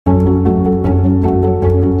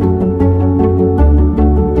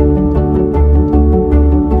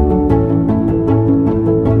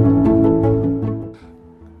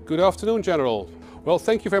afternoon, General. Well,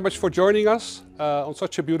 thank you very much for joining us on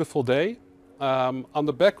such a beautiful day. On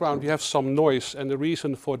the background, we have some noise, and the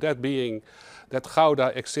reason for that being that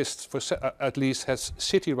Gouda exists for at least has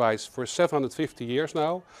city rights for 750 years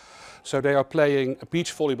now. So they are playing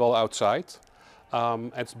beach volleyball outside.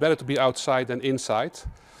 It's better to be outside than inside,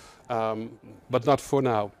 but not for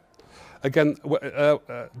now. Again,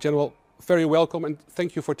 General, very welcome, and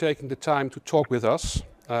thank you for taking the time to talk with us.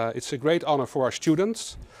 It's a great honor for our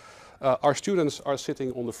students. Our students are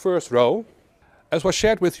sitting on the first row. As was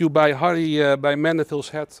shared with you by Mandeville's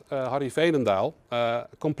head, Harry Veenendaal,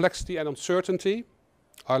 complexity and uncertainty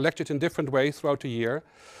are lectured in different ways throughout the year.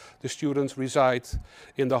 The students reside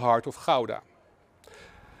in the heart of Gouda.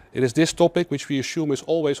 It is this topic which we assume is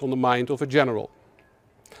always on the mind of a general.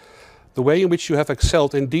 The way in which you have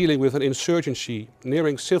excelled in dealing with an insurgency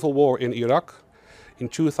nearing civil war in Iraq in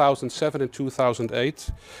 2007 and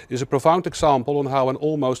 2008 is a profound example on how an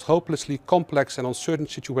almost hopelessly complex and uncertain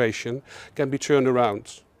situation can be turned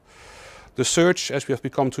around. The surge, as we have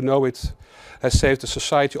become to know it, has saved the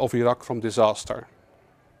society of Iraq from disaster.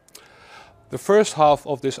 The first half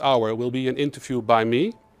of this hour will be an interview by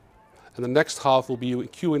me, and the next half will be a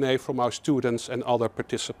Q&A from our students and other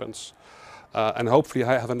participants. And hopefully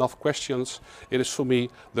I have enough questions. It is for me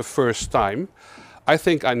the first time. I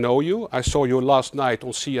think I know you. I saw you last night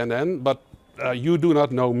on CNN, but you do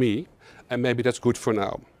not know me, and maybe that's good for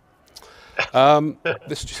now.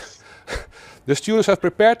 The students have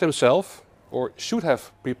prepared themselves, or should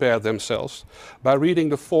have prepared themselves, by reading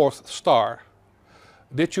The Fourth Star.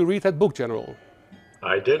 Did you read that book, General?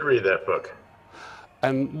 I did read that book.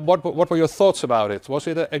 And what were your thoughts about it? Was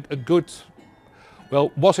it a good,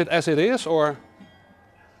 well, was it as it is, or?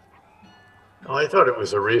 I thought it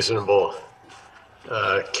was a reasonable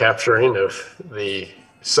capturing of the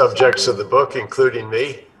subjects of the book, including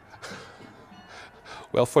me.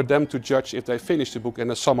 Well, for them to judge if they finish the book in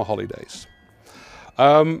the summer holidays.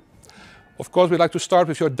 Of course, we'd like to start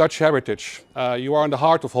with your Dutch heritage. You are in the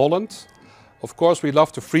heart of Holland. Of course, we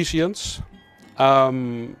love the Frisians. How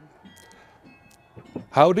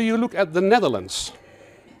do you look at the Netherlands?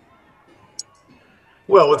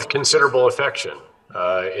 Well, with considerable affection.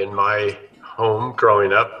 In my home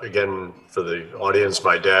growing up, again, for the audience,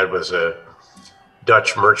 my dad was a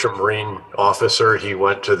Dutch merchant marine officer. He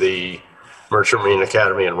went to the Merchant Marine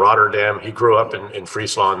Academy in Rotterdam. He grew up in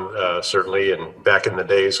Friesland, certainly, and back in the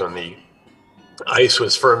days when the ice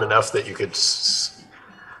was firm enough that you could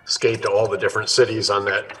skate to all the different cities on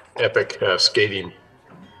that epic skating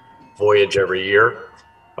voyage every year.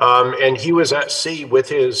 And he was at sea with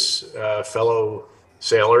his fellow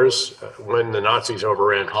sailors when the Nazis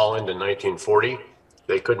overran Holland in 1940.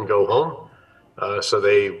 They couldn't go home, so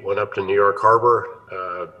they went up to New York Harbor,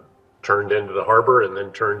 turned into the harbor, and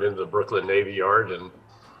then turned into the Brooklyn Navy Yard and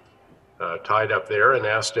tied up there and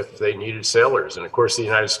asked if they needed sailors. And of course, the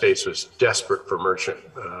United States was desperate for merchant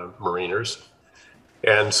mariners.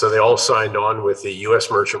 And so they all signed on with the U.S.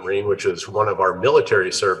 Merchant Marine, which is one of our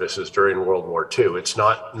military services during World War II. It's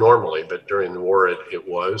not normally, but during the war it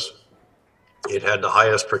was. It had the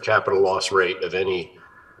highest per capita loss rate of any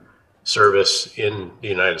service in the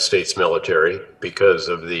United States military because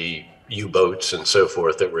of the U-boats and so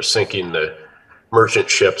forth that were sinking the merchant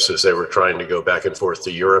ships as they were trying to go back and forth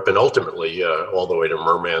to Europe and ultimately all the way to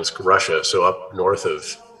Murmansk, Russia, so up north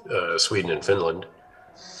of Sweden and Finland.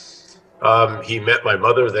 He met my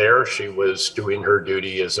mother there. She was doing her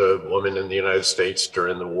duty as a woman in the United States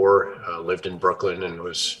during the war, lived in Brooklyn and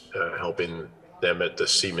was helping them at the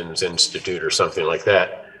Siemens Institute or something like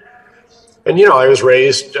that. And, you know, I was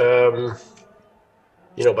raised, you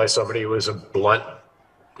know, by somebody who was a blunt,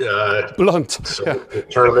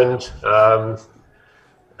 determined,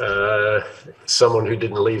 someone who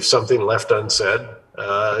didn't leave something left unsaid,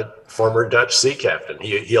 former Dutch sea captain.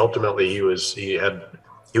 He ultimately, he was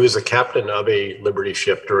the captain of a Liberty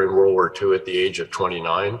ship during World War II at the age of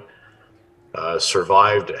 29,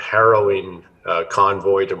 survived a harrowing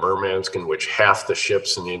convoy to Murmansk in which half the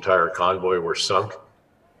ships in the entire convoy were sunk.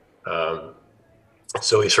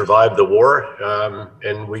 So he survived the war,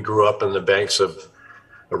 and we grew up on the banks of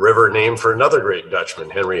a river named for another great Dutchman,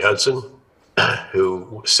 Henry Hudson,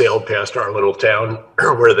 who sailed past our little town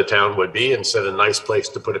where the town would be and said a nice place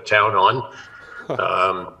to put a town on.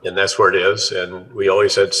 And that's where it is. And we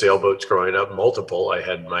always had sailboats growing up, multiple. I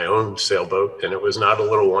had my own sailboat, and it was not a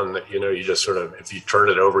little one that, you know, you just sort of, if you turn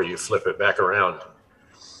it over, you flip it back around.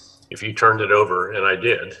 If you turned it over, and I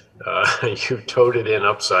did, you towed it in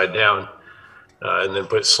upside down and then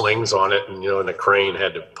put slings on it, and, you know, and a crane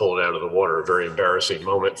had to pull it out of the water. A very embarrassing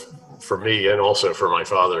moment for me and also for my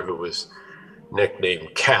father, who was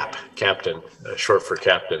nicknamed Captain, short for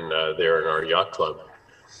Captain, there in our yacht club.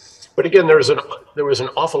 But again, there was an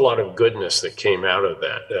awful lot of goodness that came out of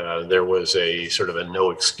that. There was a sort of a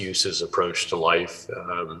no excuses approach to life.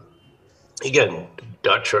 Again,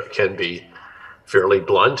 Dutch can be fairly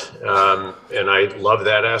blunt, and I love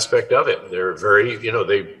that aspect of it. They're very,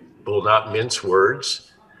 they will not mince words.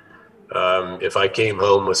 If I came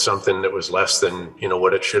home with something that was less than,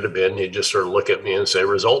 what it should have been, he'd just sort of look at me and say,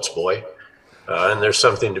 "Results, boy." And there's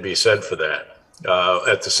something to be said for that.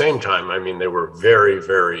 At the same time, I mean, they were very,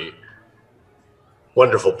 very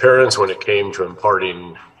wonderful parents when it came to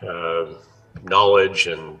imparting knowledge,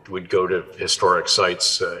 and we'd go to historic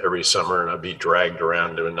sites every summer, and I'd be dragged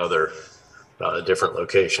around to another different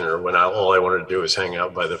location, or when all I wanted to do was hang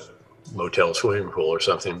out by the motel swimming pool or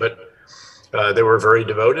something. But they were very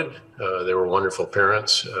devoted. They were wonderful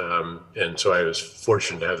parents, and so I was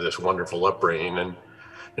fortunate to have this wonderful upbringing.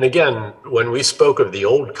 And again, when we spoke of the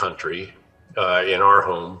old country in our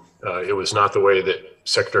home, it was not the way that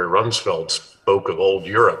Secretary Rumsfeld spoke of old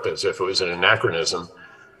Europe as if it was an anachronism.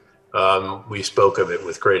 We spoke of it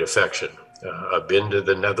with great affection. I've been to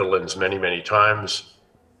the Netherlands many, many times.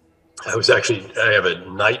 I have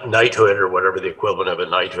a knighthood, or whatever the equivalent of a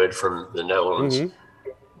knighthood, from the Netherlands.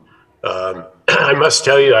 Mm-hmm. I must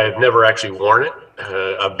tell you, I have never actually worn it.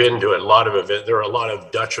 I've been to a lot of events. There are a lot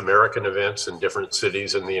of Dutch American events in different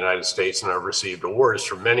cities in the United States, and I've received awards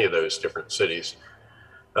from many of those different cities.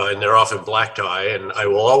 And they're often black tie, and I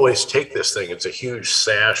will always take this thing. It's a huge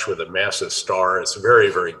sash with a massive star. It's very,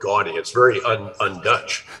 very gaudy. It's very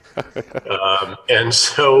un-Dutch. And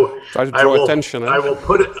so I'll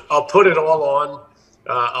put it all on.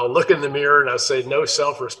 I'll look in the mirror and I'll say, "No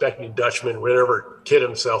self-respecting Dutchman would ever kid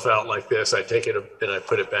himself out like this." I take it and I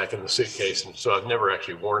put it back in the suitcase, and so I've never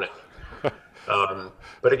actually worn it.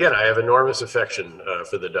 But again, I have enormous affection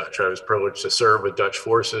for the Dutch. I was privileged to serve with Dutch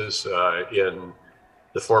forces in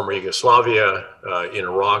the former Yugoslavia, in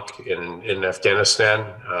Iraq, in Afghanistan.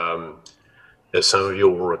 As some of you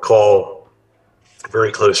will recall, a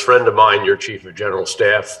very close friend of mine, your Chief of General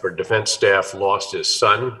Staff or Defense Staff, lost his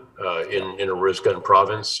son in Uruzgan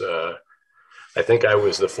province. I think I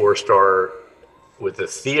was the 4-star with the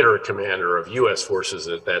theater commander of U.S. forces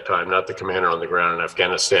at that time, not the commander on the ground in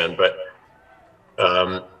Afghanistan.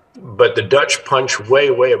 But the Dutch punch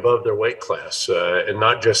way, way above their weight class, and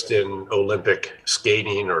not just in Olympic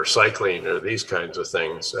skating or cycling or these kinds of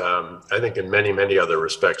things. I think in many, many other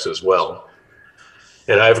respects as well.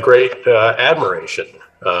 And I have great admiration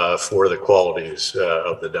for the qualities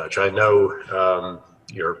of the Dutch. I know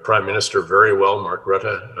your Prime Minister very well, Mark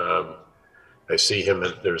Rutte. I see him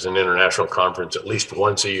there's an international conference at least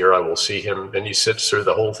once a year. I will see him, and he sits through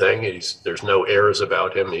the whole thing. There's no airs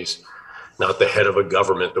about him. He's not the head of a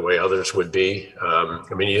government the way others would be.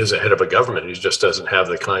 I mean, he is a head of a government. He just doesn't have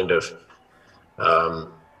the kind of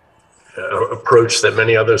approach that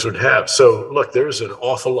many others would have. So look, there's an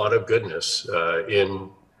awful lot of goodness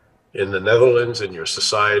in the Netherlands, in your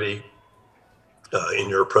society, in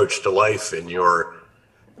your approach to life, in your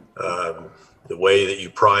the way that you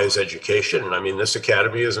prize education. And I mean, this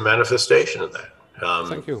academy is a manifestation of that.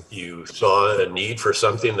 Thank you. You saw a need for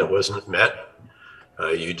something that wasn't met.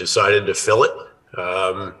 You decided to fill it.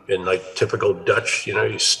 And like typical Dutch,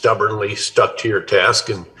 you stubbornly stuck to your task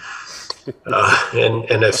and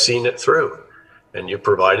have seen it through. And you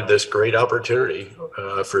provided this great opportunity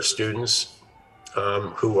for students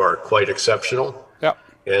who are quite exceptional,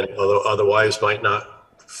 and although otherwise might not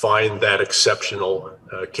find that exceptional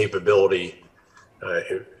capability,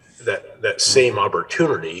 that same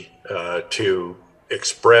opportunity to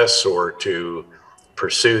express or to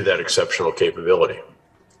pursue that exceptional capability.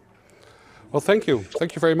 Well, thank you.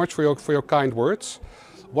 Thank you very much for your kind words.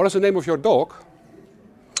 What is the name of your dog?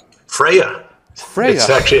 Freya. Freya. It's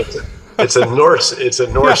actually it's a Norse. It's a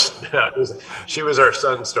Norse. Yeah. She was our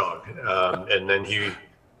son's dog, and then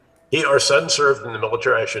our son served in the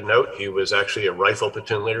military. I should note he was actually a rifle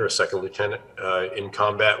platoon leader, a second lieutenant in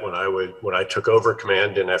combat when I took over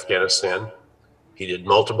command in Afghanistan. He did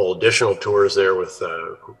multiple additional tours there with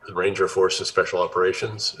the Ranger Forces Special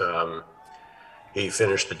Operations. He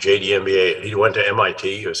finished the JD MBA. He went to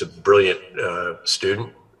MIT. He was a brilliant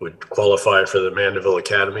student, would qualify for the Mandeville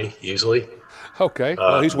Academy easily. Okay,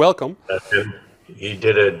 well, he's welcome. And he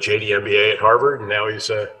did a JD MBA at Harvard, and now he's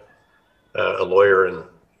a lawyer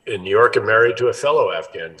in New York and married to a fellow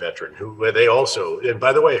Afghan veteran and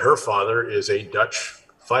by the way, her father is a Dutch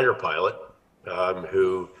fighter pilot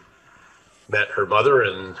who met her mother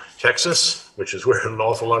in Texas, which is where an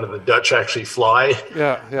awful lot of the Dutch actually fly.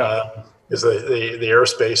 Because the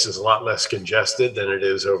airspace is a lot less congested than it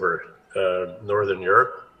is over Northern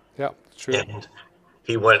Europe. Yeah, true. And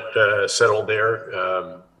he went, settled there,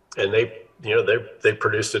 and they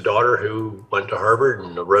produced a daughter who went to Harvard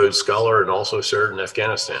and a Rhodes Scholar and also served in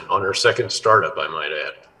Afghanistan on her second startup, I might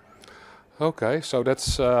add. Okay, so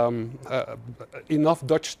that's enough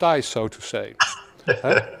Dutch ties, so to say.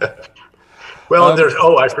 Huh? Well,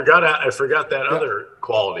 I forgot that yeah. other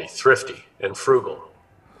quality, thrifty and frugal.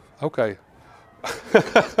 Okay.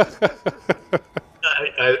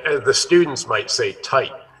 The students might say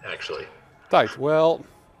tight, actually. Tight. Well,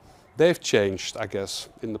 they've changed, I guess,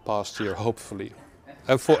 in the past year, hopefully,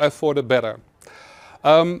 and for the better.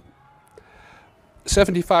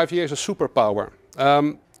 75 years of superpower.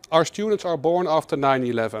 Our students are born after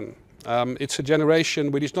 9/11. It's a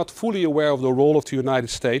generation which is not fully aware of the role of the United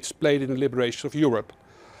States played in the liberation of Europe.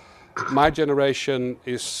 My generation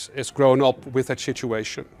is grown up with that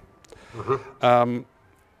situation. Mm-hmm.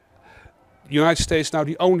 The United States is now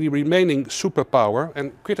the only remaining superpower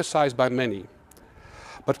and criticized by many.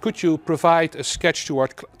 But could you provide a sketch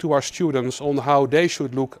to our students on how they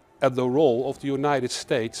should look at the role of the United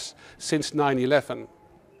States since 9/11?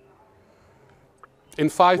 In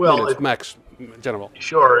 5 minutes max, General.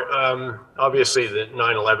 Sure. Obviously, the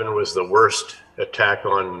 9/11 was the worst attack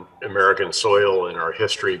on American soil in our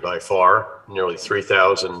history by far. Nearly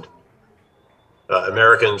 3,000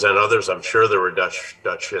 Americans and others. I'm sure there were Dutch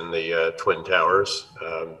in the Twin Towers.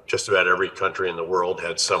 Just about every country in the world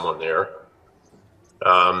had someone there.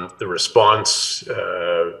 The response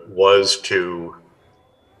was to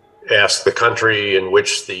ask the country in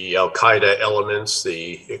which the Al-Qaeda elements,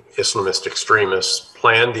 the Islamist extremists,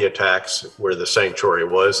 planned the attacks where the sanctuary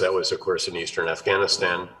was. That was, of course, in eastern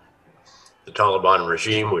Afghanistan. The Taliban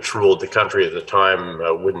regime, which ruled the country at the time,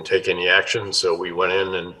 wouldn't take any action. So we went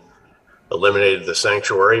in and eliminated the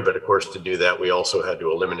sanctuary. But of course, to do that, we also had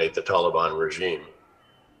to eliminate the Taliban regime.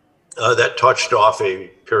 That touched off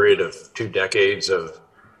a period of 2 decades of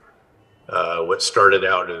what started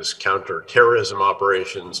out as counterterrorism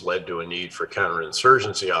operations led to a need for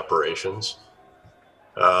counterinsurgency operations.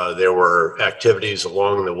 There were activities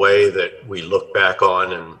along the way that we look back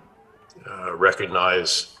on and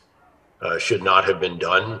recognize should not have been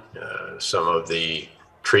done. Some of the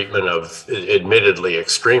treatment of admittedly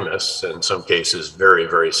extremists, in some cases very,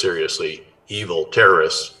 very seriously evil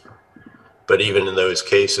terrorists. But even in those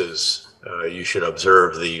cases, you should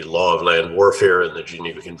observe the law of land warfare and the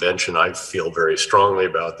Geneva Convention. I feel very strongly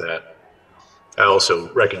about that. I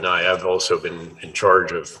also recognize I've also been in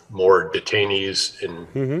charge of more detainees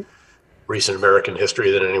in recent American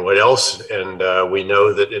history than anyone else. And we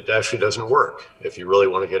know that it actually doesn't work. If you really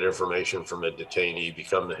want to get information from a detainee,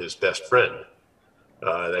 become his best friend.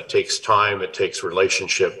 That takes time, it takes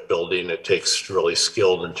relationship building, it takes really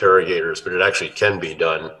skilled interrogators, but it actually can be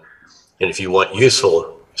done. And if you want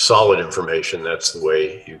useful, solid information, that's the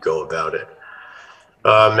way you go about it.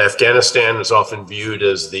 Afghanistan is often viewed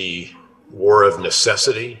as the war of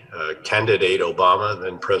necessity. Candidate Obama,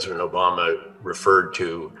 then President Obama, referred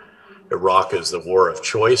to Iraq as the war of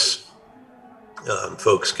choice.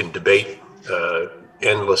 Folks can debate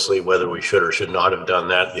endlessly whether we should or should not have done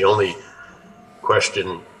that. The only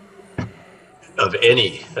question of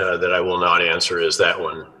any that I will not answer is that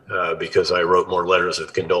one, because I wrote more letters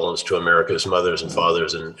of condolence to America's mothers and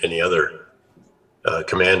fathers than any other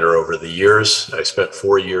commander over the years. I spent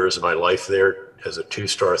 4 years of my life there as a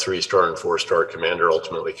 2-star, 3-star, and 4-star commander,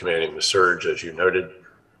 ultimately commanding the surge, as you noted.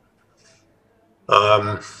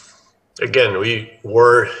 Again,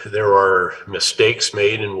 there are mistakes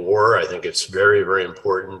made in war. I think it's very, very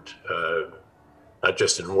important, not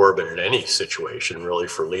just in war, but in any situation, really,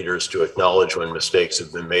 for leaders to acknowledge when mistakes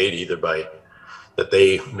have been made, either by that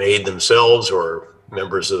they made themselves or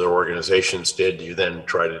members of their organizations did. You then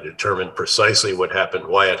try to determine precisely what happened,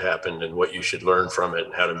 why it happened, and what you should learn from it,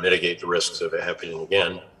 and how to mitigate the risks of it happening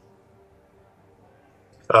again.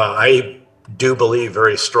 I do believe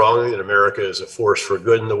very strongly that America is a force for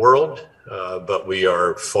good in the world, but we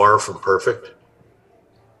are far from perfect.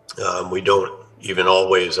 We don't even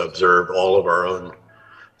always observe all of our own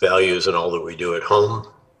values and all that we do at home.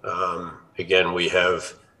 Again, we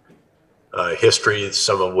have history,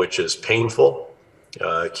 some of which is painful.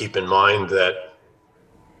 Keep in mind that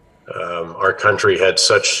our country had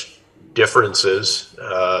such differences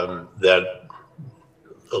that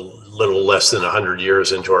a little less than 100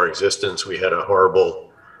 years into our existence, we had a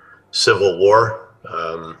horrible civil war.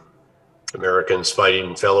 Americans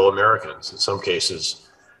fighting fellow Americans, in some cases,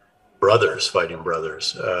 brothers fighting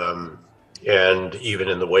brothers. And even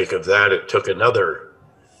in the wake of that, it took another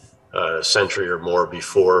century or more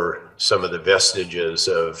before some of the vestiges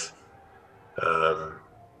of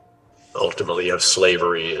ultimately of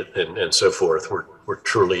slavery and so forth were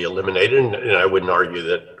truly eliminated. And I wouldn't argue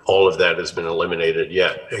that all of that has been eliminated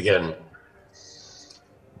yet. Again,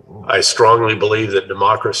 I strongly believe that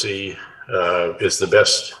democracy is the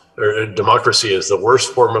best, or democracy is the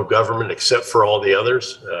worst form of government except for all the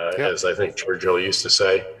others, as I think Churchill used to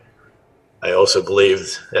say. I also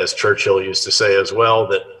believe, as Churchill used to say as well,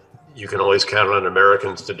 that you can always count on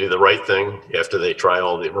Americans to do the right thing after they try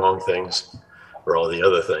all the wrong things or all the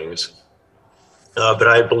other things. But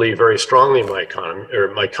I believe very strongly in my economy,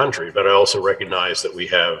 or my country, but I also recognize that we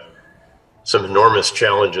have some enormous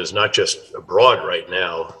challenges, not just abroad right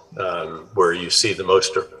now, where you see the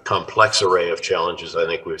most complex array of challenges I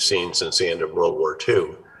think we've seen since the end of World War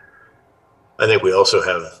II. I think we also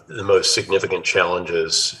have the most significant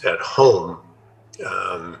challenges at home,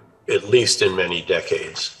 at least in many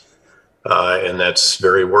decades. And that's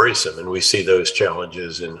very worrisome. And we see those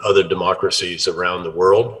challenges in other democracies around the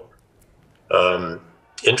world.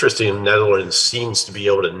 Interesting, the Netherlands seems to be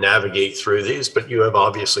able to navigate through these, but you have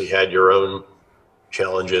obviously had your own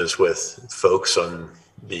challenges with folks on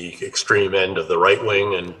the extreme end of the right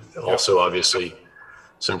wing, and also obviously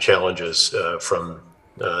some challenges from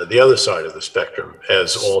the other side of the spectrum,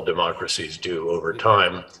 as all democracies do over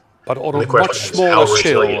time. But on a much smaller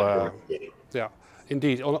scale, yeah,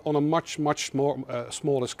 indeed, on a much more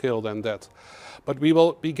smaller scale than that. But we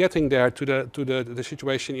will be getting there to the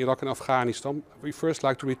situation in Iraq and Afghanistan. We first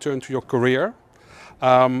like to return to your career.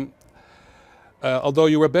 Although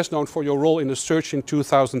you were best known for your role in the search in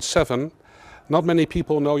 2007, not many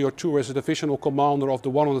people know your tour as a divisional commander of the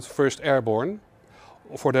 101st Airborne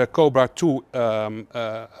for the Cobra 2.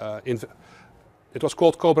 It was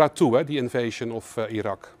called Cobra 2, the invasion of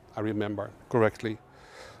Iraq, I remember correctly.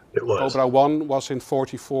 It was. Cobra 1 was in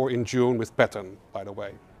 '44 in June with Patton, by the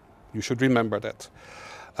way. You should remember that.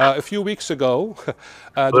 A few weeks ago,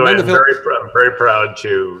 I'm very proud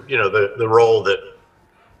to, the role that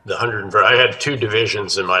the 101st, I had two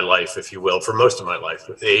divisions in my life, if you will, for most of my life.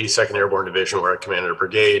 The 82nd Airborne Division, where I commanded a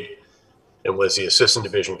brigade and was the assistant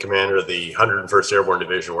division commander. The 101st Airborne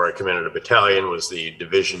Division, where I commanded a battalion, was the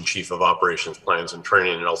division chief of operations, plans, and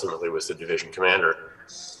training, and ultimately was the division commander.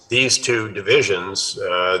 These two divisions,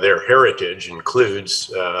 their heritage includes,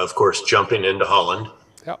 of course, jumping into Holland,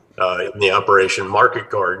 in the Operation Market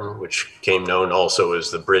Garden, which became known also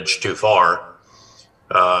as the Bridge Too Far,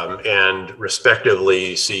 and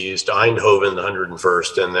respectively seized Eindhoven, the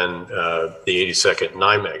 101st, and then the 82nd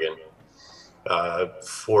Nijmegen.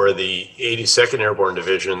 For the 82nd Airborne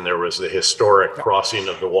Division, there was the historic crossing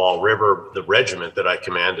of the Wall River. The regiment that I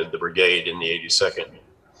commanded, the brigade in the 82nd,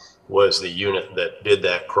 was the unit that did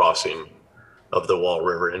that crossing of the Wall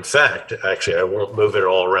River. In fact, actually, I won't move it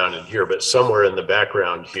all around in here, but somewhere in the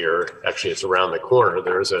background here, actually it's around the corner,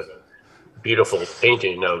 there's a beautiful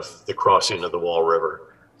painting of the crossing of the Wall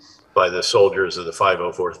River by the soldiers of the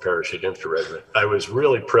 504th Parachute Infantry Regiment. I was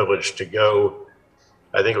really privileged to go,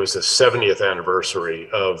 I think it was the 70th anniversary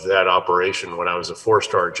of that operation when I was a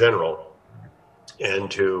 4-star general, and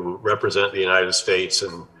to represent the United States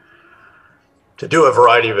and to do a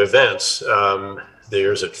variety of events.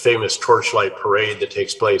 There's a famous torchlight parade that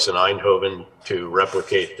takes place in Eindhoven to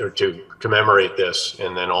replicate or to commemorate this.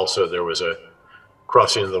 And then also there was a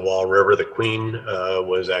crossing of the Wall River. The Queen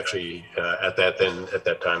was actually at that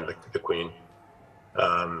time the Queen.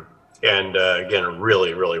 And again, a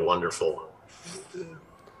really, really wonderful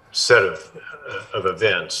set of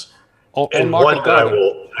events. And one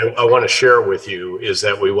that I want to share with you is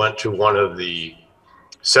that we went to one of the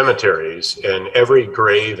cemeteries, and every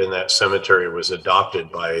grave in that cemetery was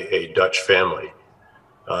adopted by a Dutch family,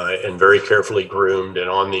 and very carefully groomed. And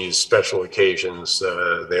on these special occasions,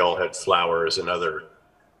 they all had flowers and other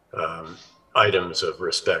items of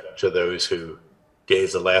respect to those who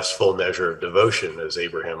gave the last full measure of devotion, as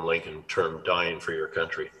Abraham Lincoln termed dying for your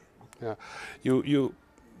country. Yeah, you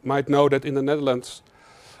might know that in the Netherlands,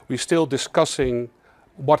 we're still discussing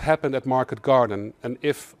what happened at Market Garden, and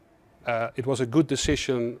if it was a good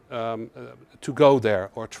decision to go there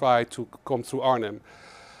or try to come through Arnhem.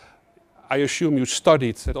 I assume you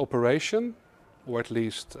studied that operation, or at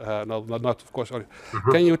least, no, not of course.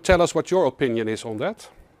 Mm-hmm. Can you tell us what your opinion is on that?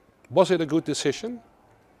 Was it a good decision?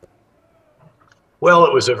 Well,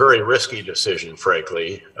 it was a very risky decision,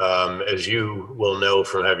 frankly. As you will know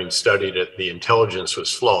from having studied it, the intelligence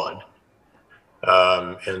was flawed.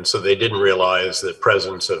 And so they didn't realize the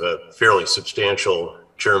presence of a fairly substantial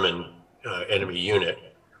German enemy unit.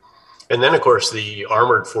 And then, of course, the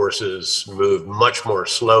armored forces moved much more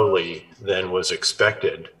slowly than was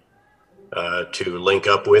expected to link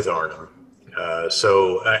up with Arnhem.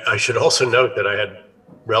 So I should also note that I had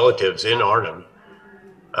relatives in Arnhem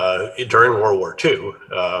during World War II.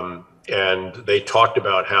 And they talked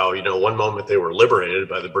about how, one moment they were liberated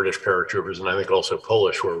by the British paratroopers, and I think also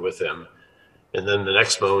Polish were with them. And then the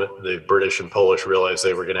next moment, the British and Polish realized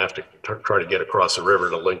they were going to have to try to get across the river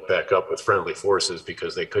to link back up with friendly forces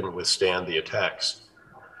because they couldn't withstand the attacks.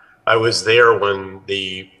 I was there when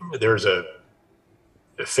there's a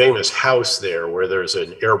famous house there where there's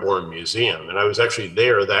an airborne museum. And I was actually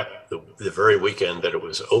there the very weekend that it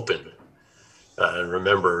was opened. And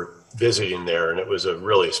remember visiting there, and it was a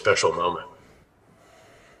really special moment.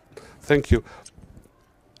 Thank you.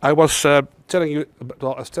 I was telling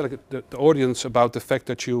the audience about the fact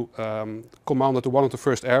that you commanded one of the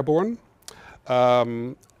first airborne.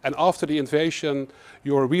 And after the invasion,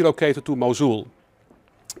 you were relocated to Mosul.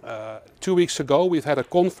 2 weeks ago, we've had a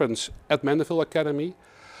conference at Mandeville Academy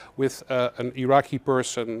with an Iraqi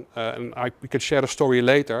person, and we can share the story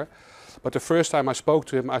later. But the first time I spoke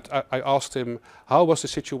to him, I asked him, how was the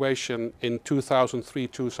situation in 2003,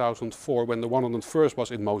 2004, when the 101st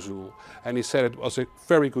was in Mosul? And he said it was a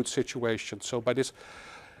very good situation. So by this,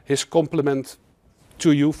 his compliment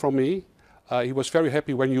to you from me, he was very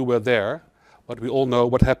happy when you were there, but we all know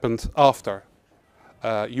what happened after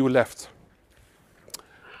you left.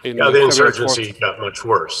 Yeah, the insurgency got much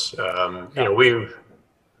worse.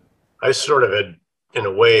 I sort of in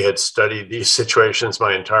a way had studied these situations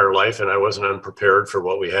my entire life, and I wasn't unprepared for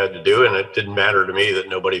what we had to do. And it didn't matter to me that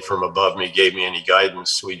nobody from above me gave me any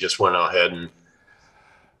guidance. We just went ahead and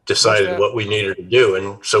decided what we needed to do.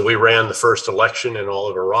 And so we ran the first election in all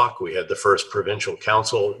of Iraq. We had the first provincial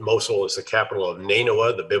council. Mosul is the capital of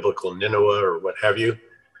Nineveh, the biblical Nineveh, or what have you.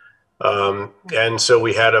 And so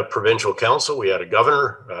we had a provincial council, we had a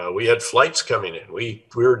governor, we had flights coming in. We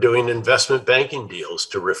were doing investment banking deals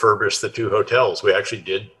to refurbish the 2 hotels. We actually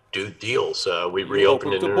did do deals. We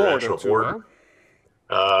reopened an international border.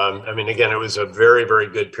 I mean, again, it was a very, very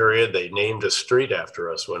good period. They named a street after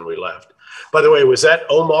us when we left. By the way, was that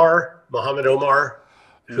Mohammed Omar?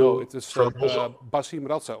 No, it is from Basim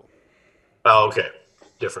Razzo. Oh, okay,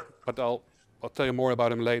 different. But I'll tell you more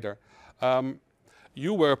about him later.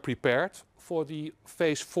 You were prepared for the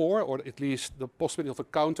phase 4, or at least the possibility of a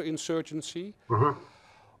counterinsurgency. Mm-hmm.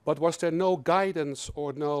 But was there no guidance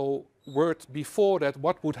or no word before that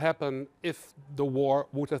what would happen if the war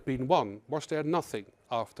would have been won? Was there nothing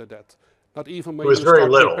after that? Not even when you started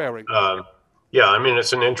preparing? Yeah, I mean,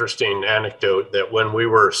 it's an interesting anecdote that when we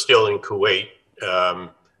were still in Kuwait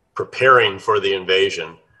preparing for the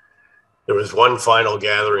invasion, there was one final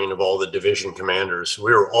gathering of all the division commanders.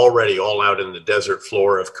 We were already all out in the desert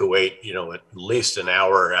floor of Kuwait, at least an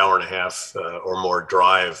hour and a half or more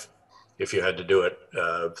drive if you had to do it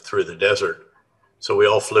through the desert. So we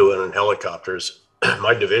all flew in helicopters.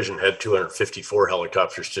 My division had 254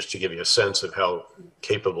 helicopters, just to give you a sense of how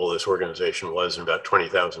capable this organization was, and about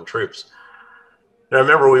 20,000 troops. And I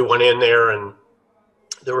remember we went in there, and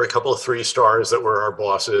there were a couple of 3-stars that were our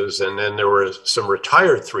bosses, and then there were some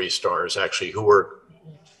retired 3-stars actually who were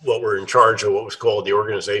in charge of what was called the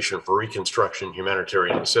Organization for Reconstruction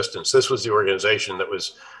Humanitarian Assistance. This was the organization that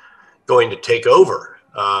was going to take over.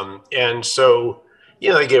 And so,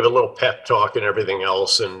 they gave a little pep talk and everything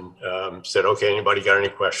else, and said, okay, anybody got any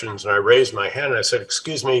questions? And I raised my hand and I said,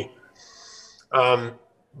 excuse me,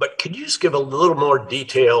 but could you just give a little more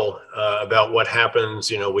detail about what happens?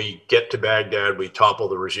 We get to Baghdad, we topple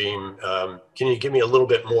the regime. Can you give me a little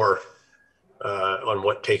bit more on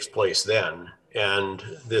what takes place then? And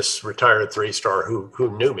this retired 3-star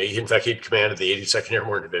who knew me, in fact, he'd commanded the 82nd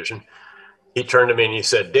Airborne Division, he turned to me and he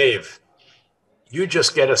said, Dave, you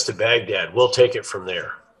just get us to Baghdad, we'll take it from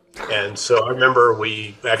there. And so I remember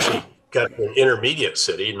we actually got to an intermediate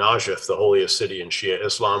city, Najaf, the holiest city in Shia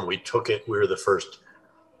Islam. We took it, we were the first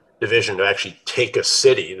division to actually take a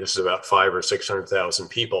city. This is about 500,000 or 600,000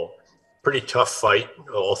 people. Pretty tough fight,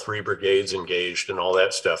 all 3 brigades engaged and all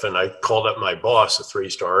that stuff. And I called up my boss, a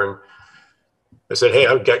 3-star, and I said, hey,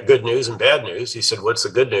 I've got good news and bad news. He said, what's the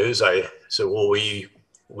good news? I said, well, we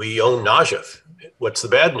own Najaf. What's the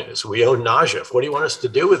bad news? We own Najaf. What do you want us to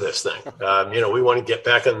do with this thing? We want to get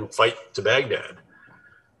back and fight to Baghdad.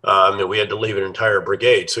 And we had to leave an entire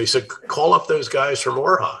brigade. So he said, call up those guys from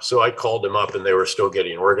Orha. So I called them up, and they were still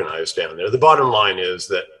getting organized down there. The bottom line is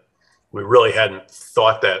that we really hadn't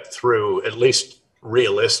thought that through, at least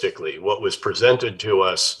realistically. What was presented to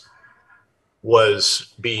us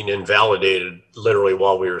was being invalidated literally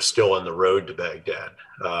while we were still on the road to Baghdad.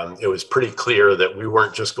 It was pretty clear that we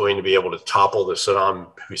weren't just going to be able to topple the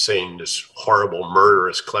Saddam Hussein, this horrible,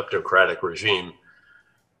 murderous, kleptocratic regime,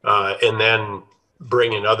 and then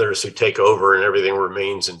bring in others who take over and everything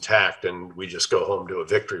remains intact and we just go home to a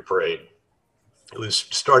victory parade. it was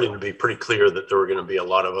starting to be pretty clear that there were going to be a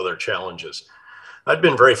lot of other challenges. I'd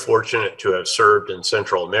been very fortunate to have served in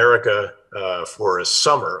Central America for a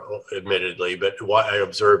summer, admittedly, but I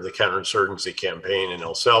observed the counterinsurgency campaign in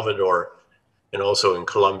El Salvador and also in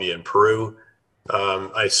Colombia and Peru.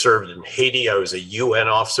 I served in Haiti. I was a UN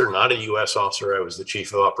officer, not a US officer. I was the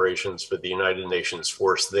chief of operations for the United Nations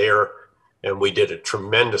force there. And we did a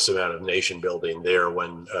tremendous amount of nation building there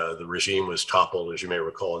when the regime was toppled, as you may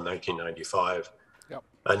recall, in 1995.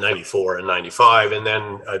 94 and 95. And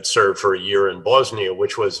then I'd served for a year in Bosnia,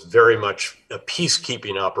 which was very much a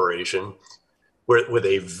peacekeeping operation with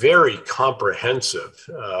a very comprehensive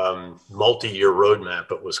multi-year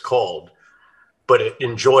roadmap, it was called. But it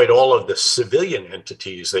enjoyed all of the civilian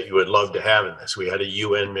entities that you would love to have in this. We had a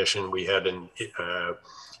UN mission. We had a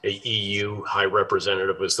EU high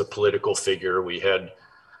representative was the political figure. We had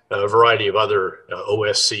a variety of other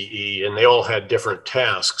OSCE, and they all had different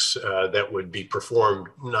tasks that would be performed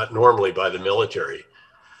not normally by the military.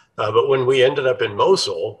 But when we ended up in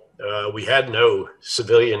Mosul, we had no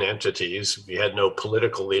civilian entities. We had no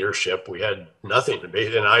political leadership. We had nothing.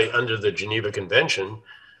 And under the Geneva Convention,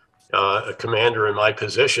 a commander in my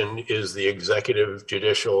position is the executive,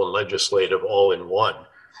 judicial, and legislative all in one.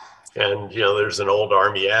 And, there's an old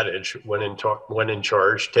Army adage, when in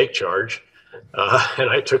charge, take charge. And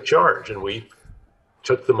I took charge, and we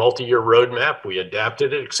took the multi-year roadmap. We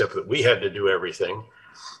adapted it, except that we had to do everything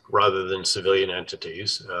rather than civilian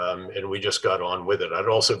entities. And we just got on with it. I'd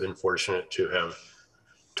also been fortunate to have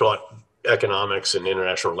taught economics and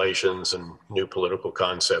international relations and new political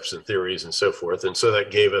concepts and theories and so forth. And so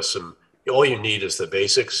that gave us all you need is the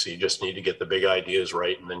basics. You just need to get the big ideas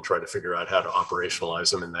right and then try to figure out how to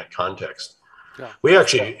operationalize them in that context. Yeah.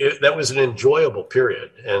 That was an enjoyable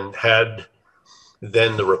period, and had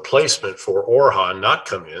then the replacement for Orhan not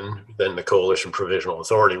come in, then the Coalition Provisional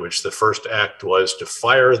Authority, which the first act was to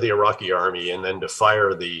fire the Iraqi army and then to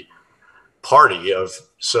fire the party of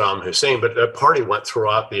Saddam Hussein, but that party went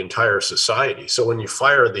throughout the entire society. So when you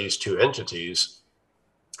fire these two entities,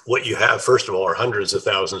 what you have, first of all, are hundreds of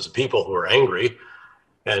thousands of people who are angry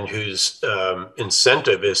and whose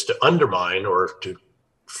incentive is to undermine or to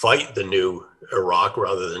fight the new Iraq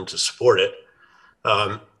rather than to support it.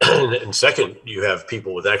 And second, you have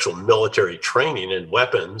people with actual military training and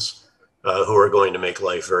weapons who are going to make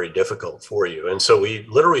life very difficult for you. And so we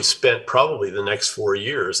literally spent probably the next 4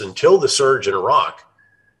 years until the surge in Iraq,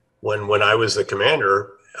 when I was the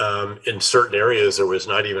commander, in certain areas, there was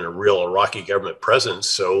not even a real Iraqi government presence.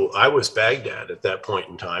 So I was Baghdad at that point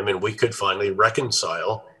in time, and we could finally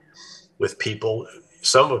reconcile with people,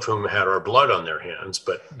 some of whom had our blood on their hands,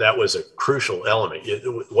 but that was a crucial element.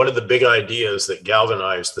 One of the big ideas that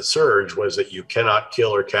galvanized the surge was that you cannot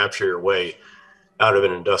kill or capture your way out of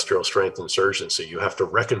an industrial strength insurgency. You have to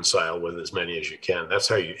reconcile with as many as you can. That's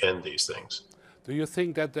how you end these things. Do you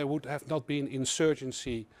think that there would have not been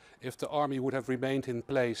insurgency if the army would have remained in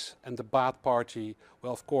place and the Ba'ath Party,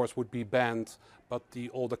 well, of course, would be banned, but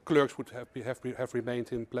all the clerks would have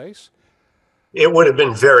remained in place? It would have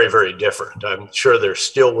been very, very different. I'm sure there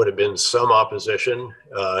still would have been some opposition,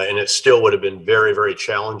 and it still would have been very, very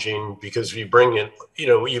challenging, because you bring in,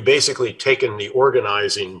 you basically taken the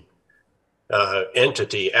organizing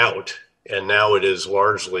entity out, and now it is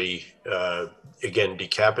largely, again,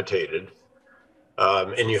 decapitated.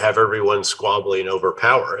 And you have everyone squabbling over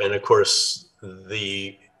power. And of course,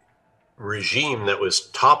 the regime that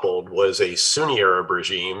was toppled was a Sunni Arab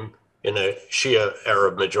regime in a Shia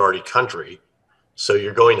Arab majority country. So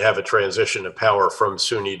you're going to have a transition of power from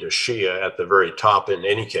Sunni to Shia at the very top in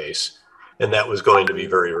any case. And that was going to be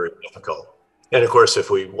very, very difficult. And of course,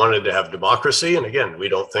 if we wanted to have democracy, and again, we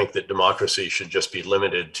don't think that democracy should just be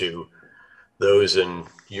limited to those in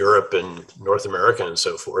Europe and North America and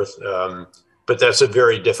so forth. But that's a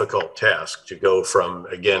very difficult task, to go from,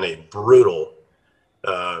 again, a brutal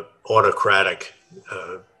autocratic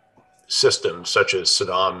system such as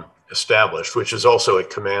Saddam established, which is also a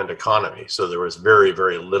command economy. So there was very,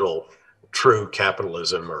 very little true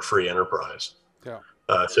capitalism or free enterprise. Yeah.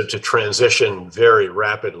 So to transition very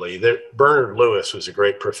rapidly, Bernard Lewis was a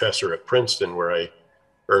great professor at Princeton, where I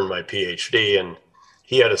earned my PhD, and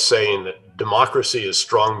he had a saying that democracy is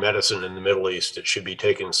strong medicine in the Middle East. It should be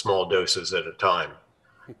taken in small doses at a time.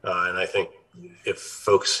 And I think if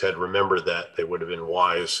folks had remembered that, they would have been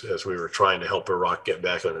wise as we were trying to help Iraq get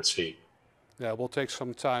back on its feet. Yeah, it will take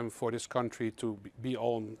some time for this country to be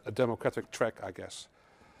on a democratic track, I guess.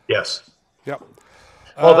 Yes. Yeah.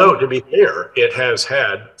 Although, to be fair, it has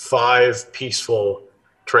had 5 peaceful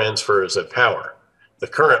transfers of power. The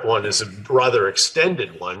current one is a rather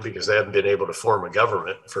extended one, because they haven't been able to form a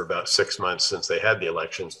government for about 6 months since they had the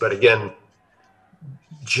elections. But again,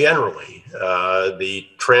 generally, the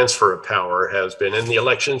transfer of power has been, and the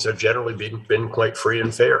elections have generally been quite free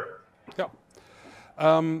and fair. Yeah.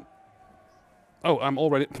 Oh, I'm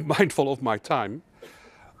already mindful of my time.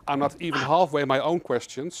 I'm not even halfway my own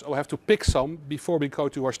questions, so I have to pick some before we go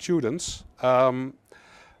to our students.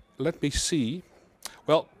 Let me see.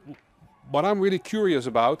 Well, what I'm really curious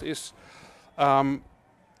about is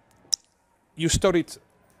you studied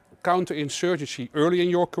counterinsurgency early in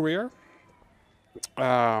your career.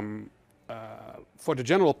 For the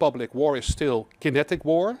general public, war is still kinetic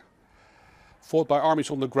war, fought by armies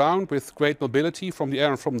on the ground with great mobility from the air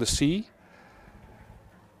and from the sea.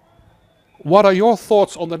 What are your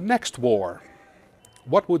thoughts on the next war?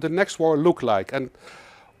 What would the next war look like? And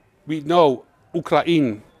we know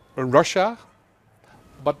Ukraine and Russia,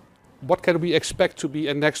 but what can we expect to be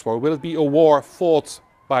a next war? Will it be a war fought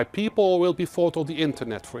by people, or will it be fought on the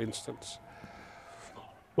internet, for instance?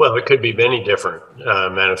 Well, it could be many different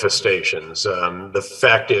manifestations. The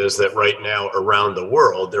fact is that right now around the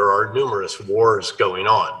world, there are numerous wars going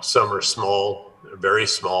on. Some are small, very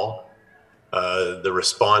small. The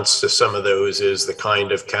response to some of those is the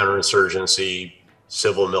kind of counterinsurgency,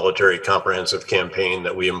 civil military comprehensive campaign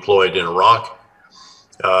that we employed in Iraq.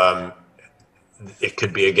 It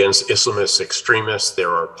could be against Islamist extremists.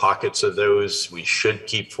 There are pockets of those. We should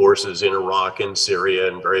keep forces in Iraq and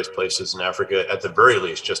Syria and various places in Africa, at the very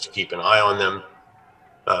least, just to keep an eye on them,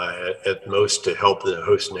 at most to help the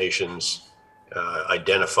host nations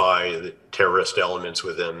identify the terrorist elements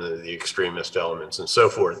within the extremist elements and so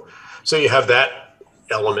forth. So you have that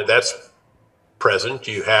element that's present.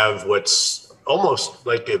 You have what's almost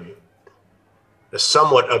like a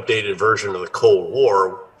somewhat updated version of the Cold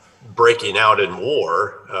War breaking out in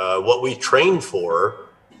war. What we trained for,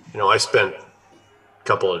 I spent a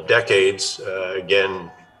couple of decades, again,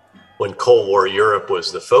 when Cold War Europe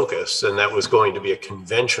was the focus, and that was going to be a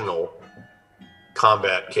conventional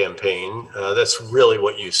combat campaign. That's really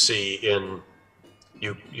what you see in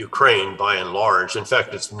Ukraine by and large. In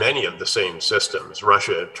fact, it's many of the same systems.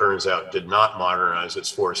 Russia, it turns out, did not modernize its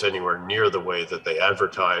force anywhere near the way that they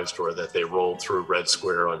advertised or that they rolled through Red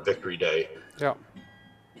Square on Victory Day. Yeah.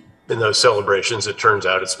 In those celebrations, it turns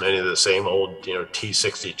out it's many of the same old,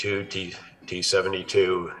 T-62,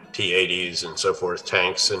 T-72, T-80s and so forth,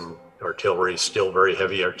 tanks and artillery, still very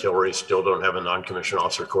heavy artillery, still don't have a non-commissioned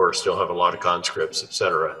officer corps, still have a lot of conscripts,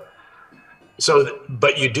 etc. So,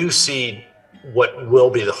 but you do see what will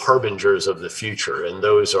be the harbingers of the future, and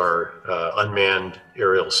those are unmanned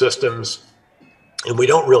aerial systems. And we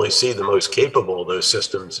don't really see the most capable of those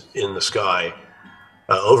systems in the sky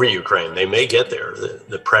over Ukraine. They may get there.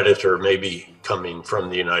 The Predator may be coming from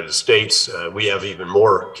the United States. We have even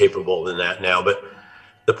more capable than that now. But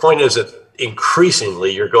the point is that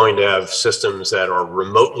increasingly you're going to have systems that are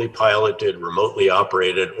remotely piloted, remotely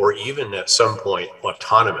operated, or even at some point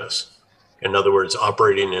autonomous. In other words,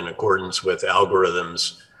 operating in accordance with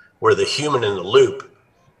algorithms where the human in the loop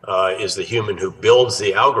is the human who builds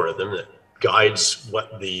the algorithm that guides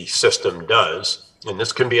what the system does. And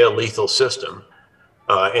this can be a lethal system.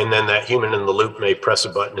 And then that human in the loop may press a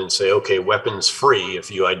button and say, okay, weapons free if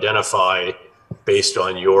you identify based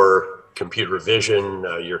on your computer vision,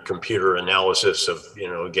 your computer analysis of,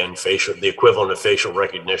 again, the equivalent of facial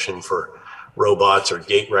recognition for robots or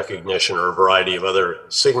gait recognition or a variety of other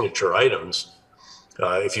signature items.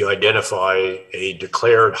 If you identify a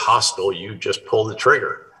declared hostile, you just pull the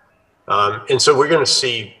trigger. And so we're going to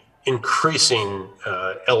see increasing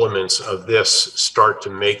elements of this start to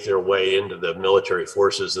make their way into the military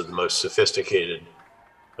forces of the most sophisticated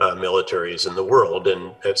militaries in the world.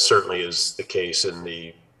 And that certainly is the case in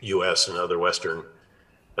the US and other Western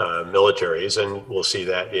militaries. And we'll see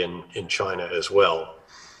that in China as well.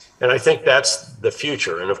 And I think that's the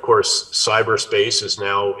future. And of course, cyberspace is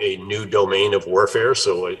now a new domain of warfare.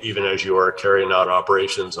 So even as you are carrying out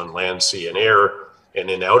operations on land, sea, and air, and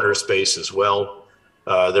in outer space as well,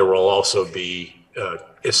 there will also be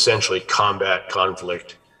essentially combat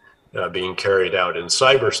conflict being carried out in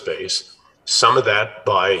cyberspace. Some of that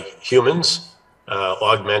by humans,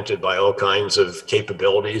 augmented by all kinds of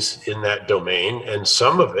capabilities in that domain, and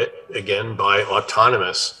some of it, again, by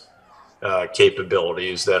autonomous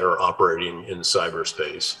capabilities that are operating in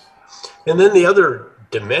cyberspace. And then the other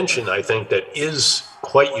dimension, I think, that is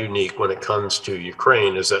quite unique when it comes to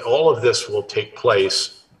Ukraine is that all of this will take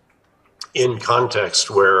place in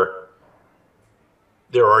context where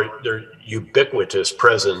there ubiquitous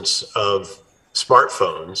presence of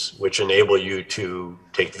smartphones, which enable you to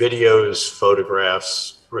take videos,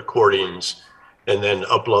 photographs, recordings, and then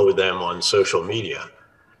upload them on social media.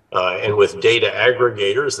 And with data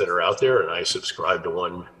aggregators that are out there, and I subscribe to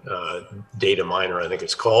one data miner, I think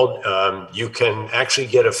it's called, you can actually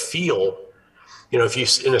get a feel, if you,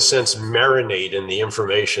 in a sense, marinate in the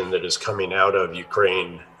information that is coming out of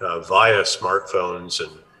Ukraine via smartphones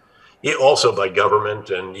and also by government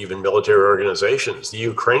and even military organizations. The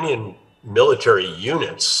Ukrainian military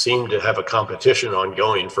units seem to have a competition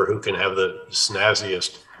ongoing for who can have the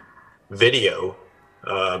snazziest video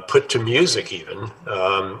put to music even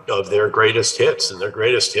of their greatest hits. And their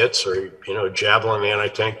greatest hits are, Javelin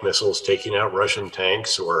anti-tank missiles taking out Russian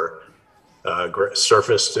tanks, or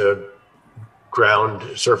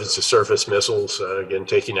surface-to-surface missiles, again,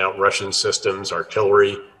 taking out Russian systems,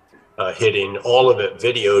 artillery, hitting, all of it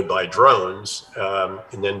videoed by drones,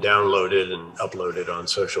 and then downloaded and uploaded on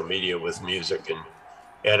social media with music and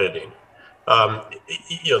editing.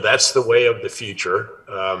 That's the way of the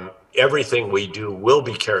future. Everything we do will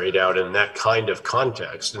be carried out in that kind of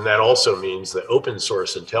context. And that also means that open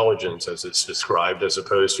source intelligence, as it's described, as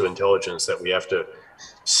opposed to intelligence that we have to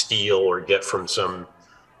steal or get from some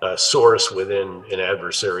source within an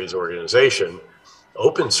adversary's organization,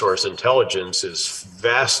 open source intelligence is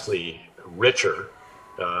vastly richer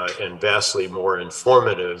and vastly more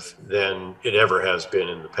informative than it ever has been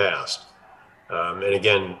in the past. And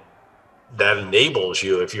again, that enables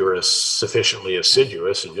you, if you're sufficiently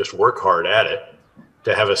assiduous and just work hard at it,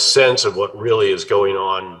 to have a sense of what really is going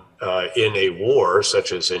on in a war,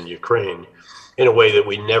 such as in Ukraine, in a way that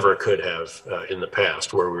we never could have in the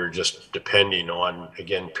past, where we were just depending on,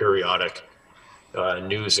 again, periodic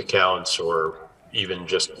news accounts or even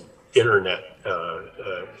just internet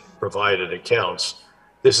provided accounts.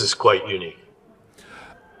 This is quite unique.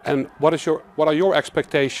 And what are your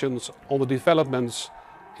expectations on the developments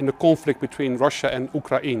in the conflict between Russia and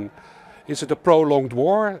Ukraine? Is it a prolonged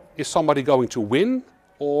war? Is somebody going to win?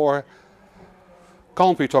 Or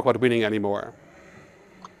can't we talk about winning anymore?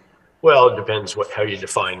 Well, it depends how you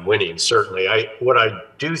define winning. Certainly, what I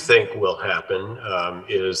do think will happen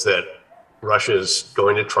is that Russia is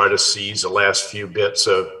going to try to seize the last few bits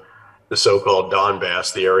of the so-called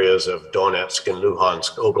Donbass, the areas of Donetsk and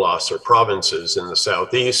Luhansk oblasts or provinces in the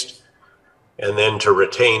southeast, and then to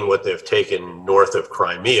retain what they've taken north of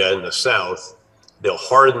Crimea in the south. They'll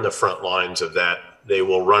harden the front lines of that. They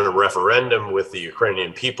will run a referendum with the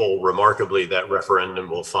Ukrainian people. Remarkably, that referendum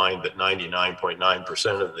will find that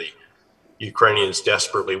 99.9% of the Ukrainians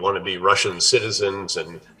desperately want to be Russian citizens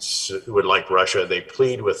and would like Russia. They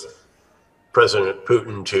plead with President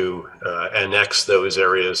Putin to annex those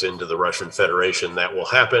areas into the Russian Federation. That will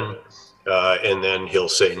happen, and then he'll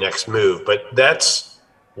say next move. But that's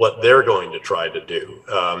what they're going to try to do.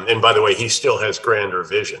 And by the way, he still has grander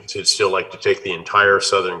visions. He'd still like to take the entire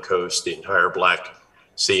southern coast, the entire Black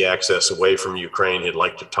Sea access away from Ukraine. He'd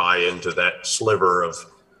like to tie into that sliver of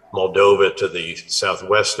Moldova to the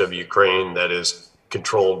southwest of Ukraine that is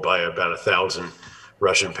controlled by about 1,000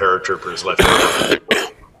 Russian paratroopers left,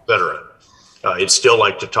 etc. He'd still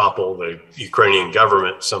like to topple the Ukrainian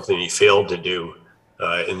government, something he failed to do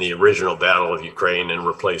in the original battle of Ukraine, and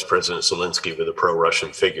replace President Zelensky with a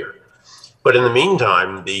pro-Russian figure. But in the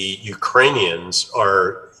meantime, the Ukrainians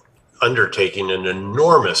are undertaking an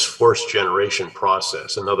enormous forced generation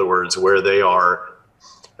process. In other words, where they are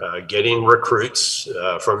getting recruits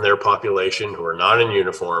from their population who are not in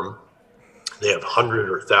uniform. They have 100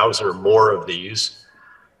 or 1,000 or more of these.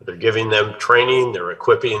 They're giving them training, they're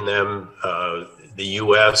equipping them. The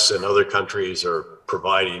US and other countries are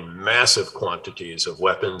providing massive quantities of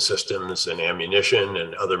weapon systems and ammunition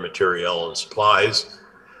and other material and supplies.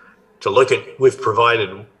 We've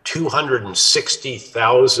provided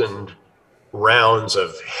 260,000 rounds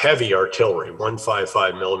of heavy artillery,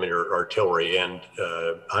 155 millimeter artillery, and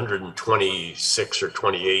 126 or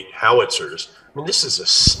 28 howitzers. I mean, this is a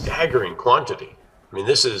staggering quantity. I mean,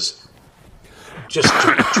 this is just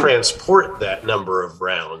to transport that number of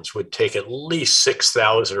rounds would take at least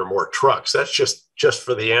 6,000 or more trucks. That's just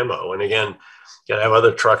for the ammo. And again, you gotta have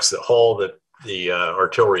other trucks that haul the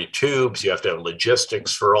artillery tubes. You have to have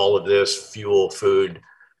logistics for all of this, fuel, food,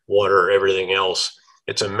 water, everything else.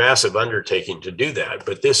 It's a massive undertaking to do that,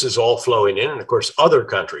 but this is all flowing in. And of course, other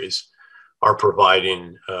countries are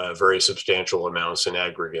providing very substantial amounts in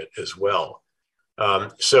aggregate as well.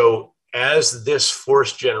 So as this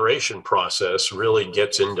forced generation process really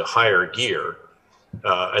gets into higher gear,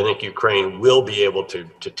 I think Ukraine will be able to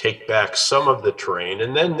take back some of the terrain.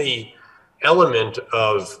 And then the element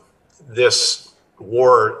of this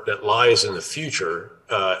war that lies in the future,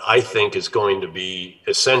 I think, is going to be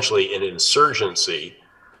essentially an insurgency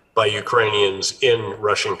by Ukrainians in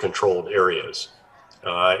Russian-controlled areas.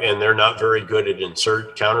 And they're not very good at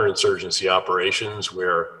counterinsurgency operations,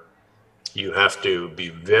 where you have to be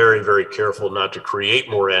very, very careful not to create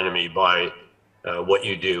more enemy by what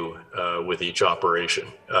you do with each operation.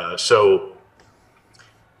 So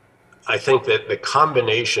I think that the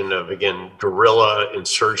combination of, again, guerrilla,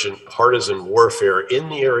 insurgent, partisan warfare in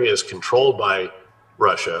the areas controlled by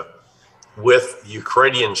Russia, with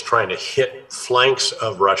Ukrainians trying to hit flanks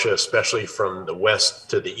of Russia, especially from the west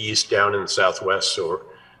to the east, down in the southwest, so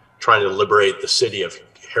trying to liberate the city of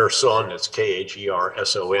Kherson. It's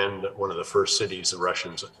Kherson, one of the first cities the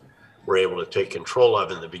Russians were able to take control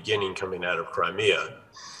of in the beginning, coming out of Crimea.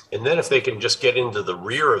 And then if they can just get into the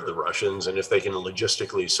rear of the Russians, and if they can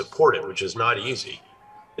logistically support it, which is not easy,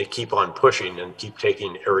 they keep on pushing and keep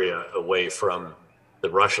taking area away from the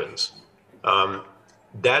Russians.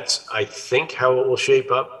 That's, I think, how it will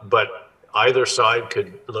shape up, but either side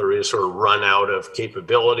could literally sort of run out of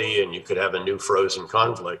capability, and you could have a new frozen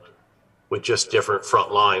conflict with just different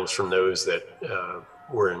front lines from those that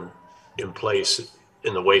were in place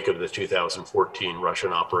in the wake of the 2014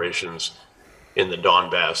 Russian operations in the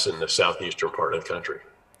Donbass in the southeastern part of the country.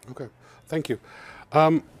 Okay, thank you.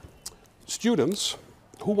 Students,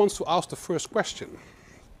 who wants to ask the first question?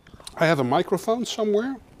 I have a microphone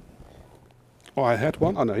somewhere. Oh, I had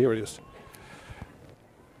one. Oh no, here it is.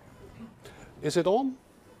 Is it on?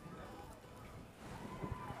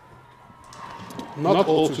 Not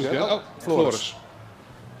all together. Oh, Floris.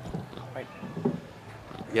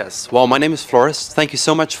 Yes, well, my name is Floris. Thank you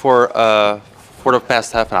so much for the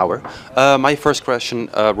past half an hour. My first question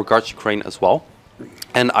regards Ukraine as well.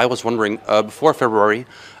 And I was wondering, before February,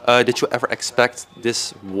 did you ever expect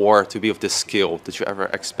this war to be of this scale? Did you ever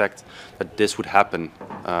expect that this would happen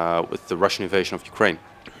with the Russian invasion of Ukraine?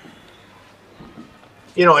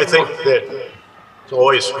 You know, I think that it's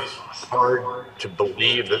always hard to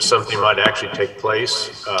believe that something might actually take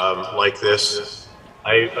place like this.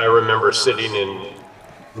 I remember sitting in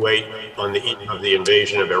Kuwait on the eve of the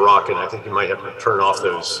invasion of Iraq, and I think you might have to turn off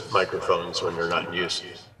those microphones when they're not in use.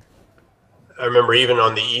 I remember even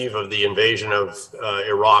on the eve of the invasion of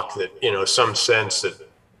Iraq that, you know, some sense that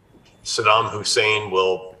Saddam Hussein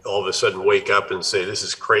will all of a sudden wake up and say, this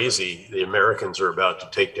is crazy. The Americans are about to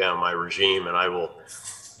take down my regime and I will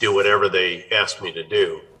do whatever they ask me to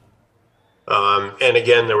do. And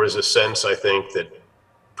again, there was a sense, I think, that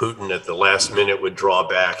Putin at the last minute would draw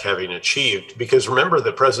back, having achieved, because remember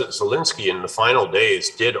that President Zelensky in the final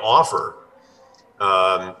days did offer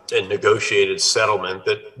a negotiated settlement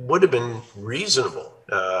that would have been reasonable.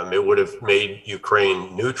 It would have made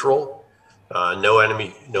Ukraine neutral,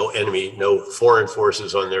 no foreign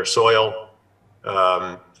forces on their soil.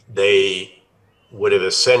 They would have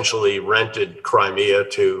essentially rented Crimea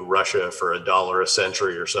to Russia for $1 a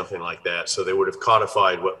century or something like that. So they would have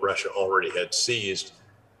codified what Russia already had seized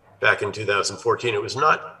back in 2014. It was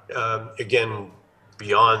not, again,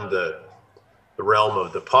 beyond the realm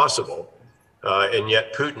of the possible. And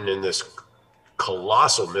yet Putin, in this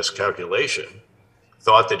colossal miscalculation,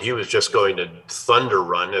 thought that he was just going to thunder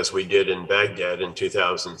run, as we did in Baghdad in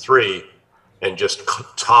 2003, and just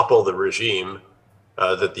topple the regime,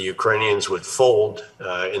 that the Ukrainians would fold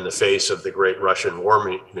in the face of the great Russian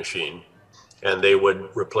war machine, and they would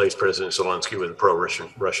replace President Zelensky with a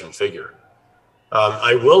pro-Russian figure.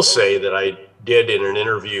 I will say that I did, in an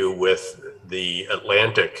interview with the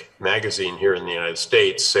Atlantic magazine here in the United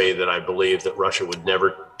States, say that I believe that Russia would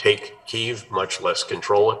never take Kyiv, much less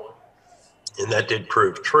control it. And that did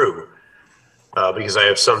prove true, because I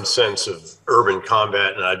have some sense of urban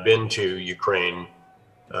combat, and I'd been to Ukraine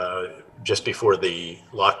just before the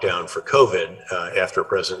lockdown for COVID. After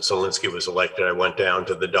President Zelensky was elected, I went down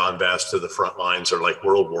to the Donbass, to the front lines, or like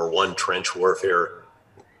World War I trench warfare,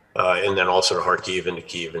 and then also to Kharkiv and to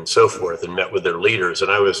Kyiv and so forth, and met with their leaders.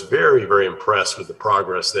 And I was very, very impressed with the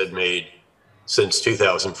progress they'd made since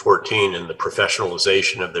 2014 in the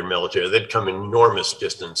professionalization of their military. They'd come enormous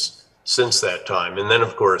distance since that time. And then,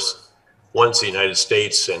 of course, once the United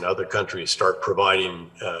States and other countries start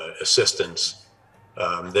providing assistance,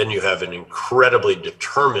 then you have an incredibly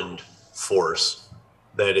determined force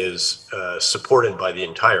that is supported by the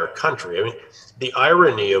entire country. I mean, the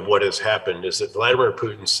irony of what has happened is that Vladimir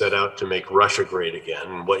Putin set out to make Russia great again.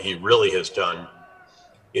 And what he really has done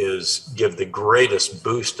is give the greatest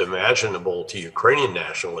boost imaginable to Ukrainian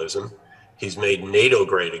nationalism. He's made NATO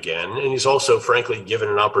great again. And he's also, frankly, given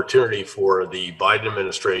an opportunity for the Biden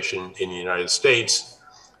administration in the United States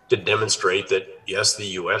to demonstrate that, yes, the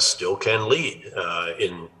U.S. still can lead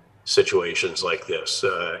in situations like this,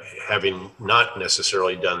 having not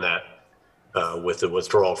necessarily done that with the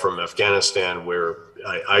withdrawal from Afghanistan, where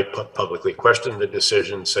I publicly questioned the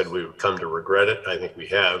decision, said we would come to regret it. I think we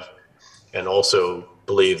have. And also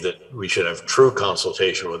believe that we should have true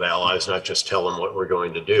consultation with allies, not just tell them what we're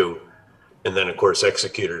going to do, and then, of course,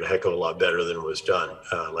 execute it a heck of a lot better than was done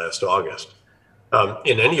last August.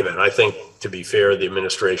 In any event, I think, to be fair, the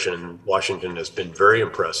administration in Washington has been very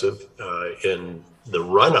impressive in the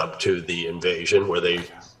run-up to the invasion, where they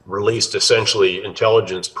released essentially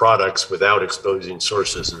intelligence products without exposing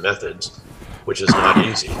sources and methods, which is not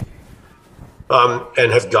easy,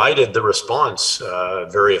 and have guided the response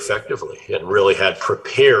very effectively and really had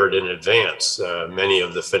prepared in advance many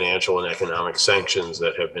of the financial and economic sanctions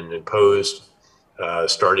that have been imposed,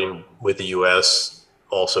 starting with the US,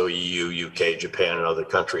 also EU, UK, Japan, and other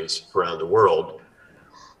countries around the world,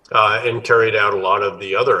 and carried out a lot of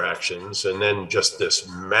the other actions. And then just this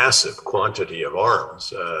massive quantity of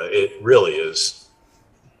arms. It really is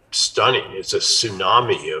stunning. It's a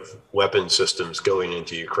tsunami of weapon systems going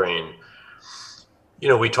into Ukraine. You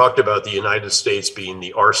know, we talked about the United States being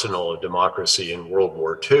the arsenal of democracy in World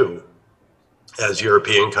War II, as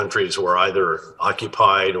European countries were either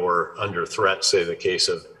occupied or under threat, say the case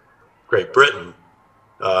of Great Britain.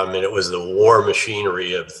 And it was the war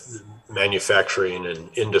machinery of manufacturing and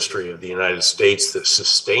industry of the United States that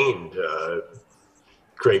sustained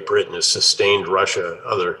Great Britain, has sustained Russia,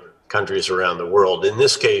 other countries around the world. In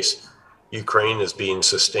this case, Ukraine is being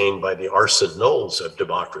sustained by the arsenals of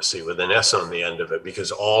democracy with an S on the end of it, because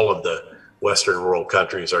all of the Western world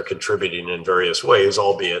countries are contributing in various ways,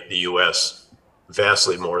 albeit the US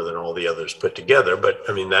vastly more than all the others put together. But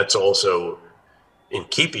I mean, that's also in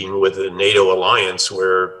keeping with the NATO alliance,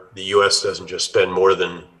 where the US doesn't just spend more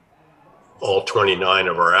than all 29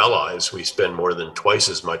 of our allies, we spend more than twice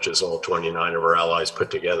as much as all 29 of our allies put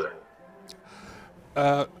together.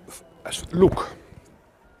 Luke.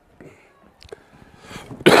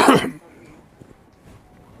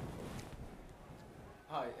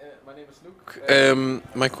 Hi, my name is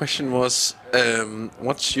Luke. My question was,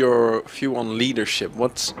 what's your view on leadership?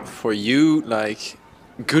 What's for you like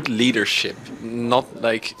good leadership? Not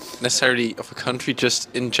like necessarily of a country, just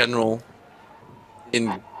in general,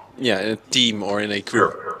 in a team or in a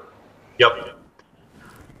group. Sure. Yep.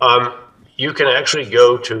 You can actually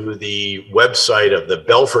go to the website of the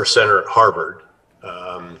Belfer Center at Harvard,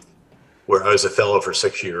 where I was a fellow for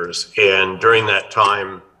 6 years. And during that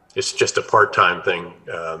time, it's just a part-time thing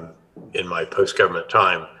in my post-government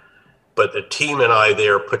time. But the team and I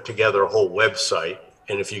there put together a whole website.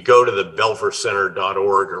 And if you go to the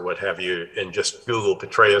belfercenter.org or what have you, and just Google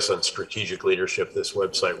Petraeus on strategic leadership, this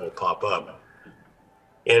website will pop up.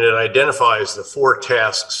 And it identifies the 4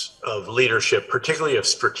 tasks of leadership, particularly of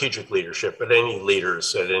strategic leadership, but any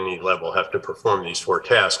leaders at any level have to perform these 4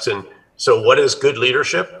 tasks. And so what is good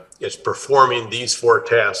leadership? It's performing these 4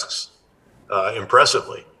 tasks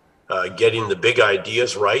impressively, getting the big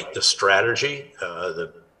ideas right, the strategy,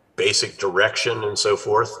 the basic direction and so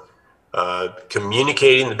forth,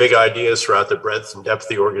 communicating the big ideas throughout the breadth and depth of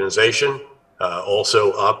the organization,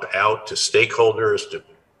 also up, out to stakeholders, to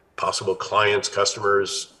possible clients,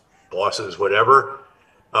 customers, bosses, whatever.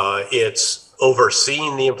 It's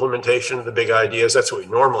overseeing the implementation of the big ideas. That's what we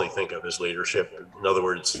normally think of as leadership. In other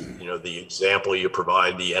words, you know, the example you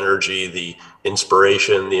provide, the energy, the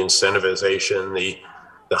inspiration, the incentivization, the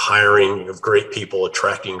hiring of great people,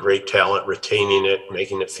 attracting great talent, retaining it,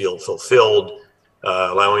 making it feel fulfilled,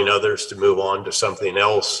 allowing others to move on to something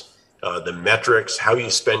else. The metrics, how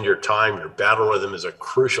you spend your time, your battle rhythm is a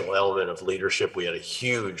crucial element of leadership. We had a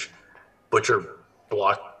huge butcher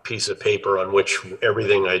block piece of paper on which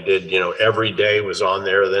everything I did, you know, every day was on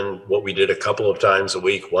there. Then what we did a couple of times a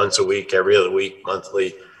week, once a week, every other week,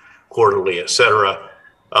 monthly, quarterly, etc.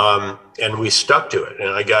 And we stuck to it. And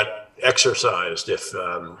I got exercised if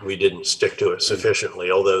we didn't stick to it sufficiently,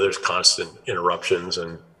 although there's constant interruptions,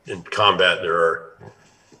 and in combat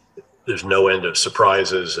there's no end of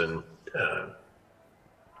surprises and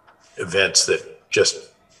events that just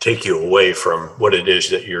take you away from what it is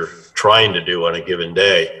that you're trying to do on a given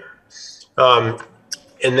day. And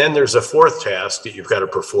then there's a 4th task that you've got to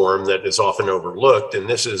perform that is often overlooked, and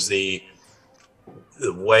this is the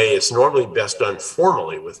way it's normally best done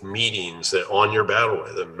formally, with meetings that on your battle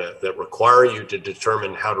rhythm that require you to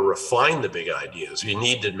determine how to refine the big ideas. You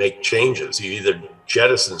need to make changes. You either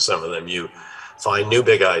jettison some of them, you find new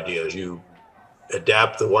big ideas, you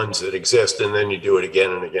adapt the ones that exist, and then you do it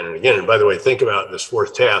again and again and again. And by the way, think about this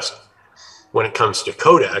 4th task when it comes to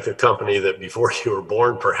Kodak, a company that before you were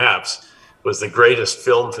born perhaps was the greatest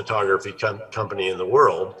film photography company in the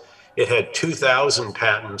world. It had 2,000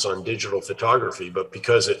 patents on digital photography, but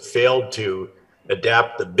because it failed to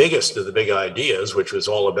adapt the biggest of the big ideas, which was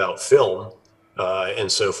all about film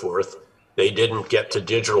and so forth, they didn't get to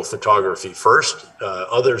digital photography first.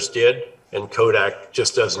 Others did. and Kodak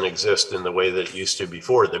just doesn't exist in the way that it used to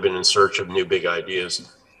before. They've been in search of new big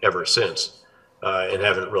ideas ever since, and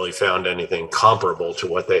haven't really found anything comparable to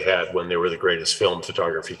what they had when they were the greatest film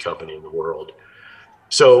photography company in the world.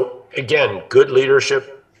 So again, good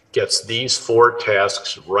leadership gets these 4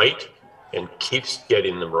 tasks right and keeps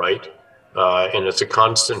getting them right. And it's a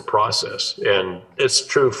constant process. And it's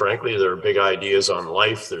true, frankly, there are big ideas on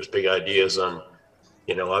life. There's big ideas on,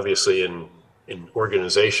 obviously in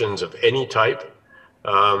organizations of any type.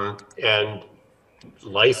 And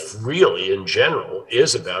life really in general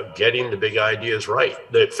is about getting the big ideas right.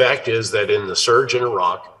 The fact is that in the surge in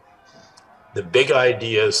Iraq, the big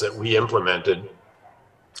ideas that we implemented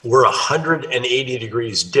were 180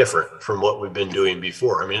 degrees different from what we've been doing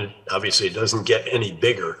before. I mean, obviously it doesn't get any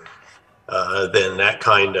bigger than that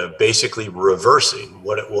kind of basically reversing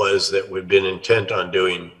what it was that we've been intent on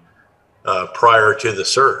doing prior to the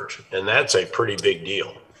surge. And that's a pretty big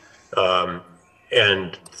deal.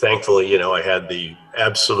 And thankfully, I had the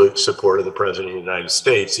absolute support of the President of the United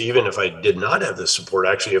States, even if I did not have the support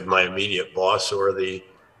actually of my immediate boss or the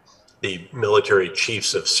military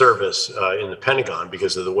chiefs of service in the Pentagon,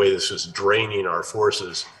 because of the way this was draining our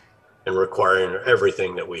forces and requiring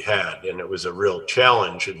everything that we had. And it was a real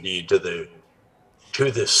challenge indeed to the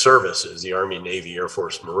services, the Army, Navy, Air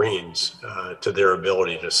Force, Marines, to their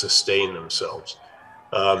ability to sustain themselves.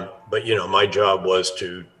 But my job was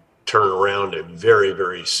to turn around a very,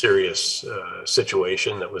 very serious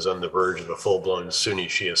situation that was on the verge of a full-blown Sunni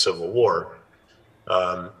Shia civil war.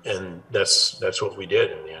 And that's what we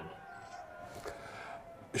did in the end.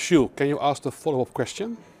 Shu, can you ask the follow-up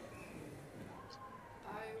question?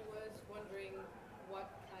 I was wondering what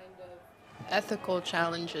kind of ethical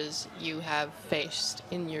challenges you have faced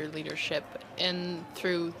in your leadership and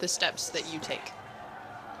through the steps that you take.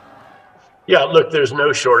 Yeah, look, there's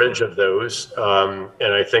no shortage of those.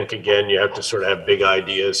 And I think, again, you have to sort of have big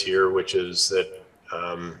ideas here, which is that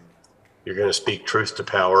you're going to speak truth to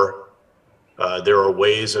power. There are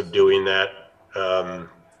ways of doing that.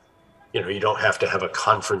 You don't have to have a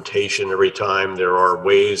confrontation every time. There are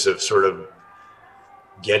ways of sort of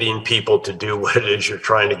getting people to do what it is you're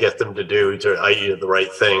trying to get them to do, i.e. the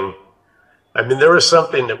right thing. I mean, there was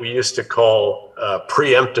something that we used to call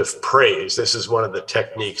preemptive praise. This is one of the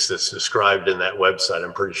techniques that's described in that website.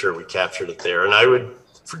 I'm pretty sure we captured it there. And I would,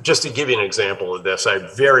 just to give you an example of this, I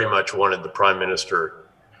very much wanted the Prime Minister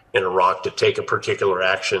in Iraq to take a particular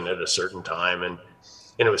action at a certain time. And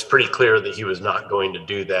it was pretty clear that he was not going to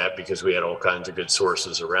do that because we had all kinds of good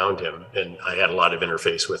sources around him. And I had a lot of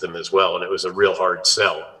interface with him as well. And it was a real hard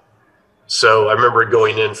sell. So I remember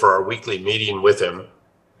going in for our weekly meeting with him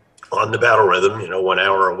on the battle rhythm, 1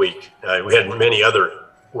 hour a week. We had many other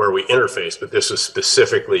where we interfaced, but this was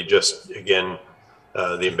specifically just, again,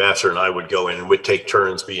 the ambassador and I would go in and would take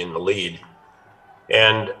turns being the lead.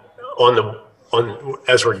 And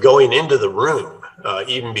as we're going into the room,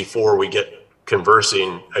 even before we get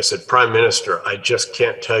conversing, I said, Prime Minister, I just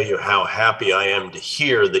can't tell you how happy I am to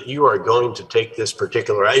hear that you are going to take this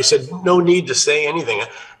particular. I said, no need to say anything.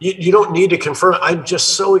 You don't need to confirm. I'm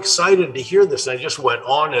just so excited to hear this. And I just went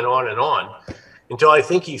on and on and on until I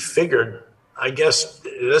think he figured, I guess,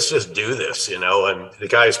 let's just do this, and the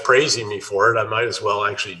guy's praising me for it. I might as well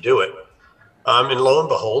actually do it. And lo and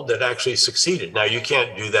behold, that actually succeeded. Now, you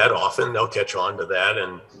can't do that often. They'll catch on to that.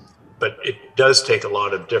 But it does take a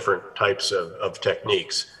lot of different types of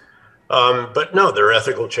techniques. But no, there are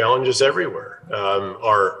ethical challenges everywhere.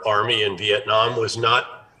 Our army in Vietnam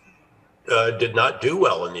did not do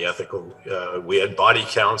well in the ethical. We had body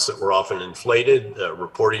counts that were often inflated.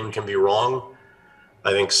 Reporting can be wrong. I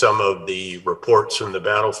think some of the reports from the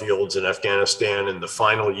battlefields in Afghanistan in the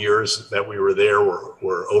final years that we were there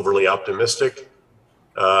were overly optimistic.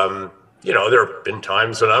 There have been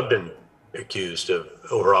times when I've been accused of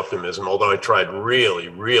over-optimism, although I tried really,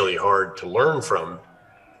 really hard to learn from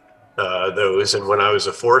those. And when I was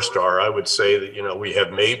a 4-star, I would say that, we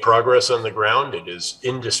have made progress on the ground. It is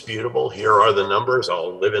indisputable. Here are the numbers.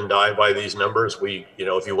 I'll live and die by these numbers.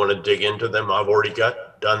 If you want to dig into them, I've already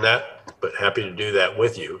done that, but happy to do that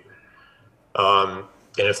with you. And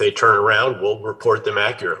if they turn around, we'll report them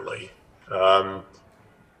accurately.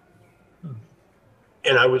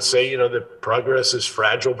 And I would say, the progress is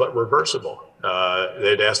fragile but reversible.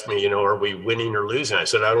 They'd asked me, are we winning or losing? I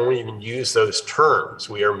said, I don't even use those terms.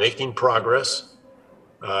 We are making progress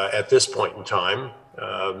at this point in time.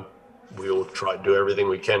 We will try to do everything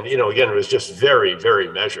we can. Again, it was just very,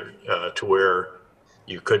 very measured to where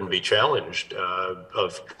you couldn't be challenged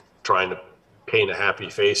of trying to paint a happy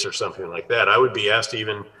face or something like that. I would be asked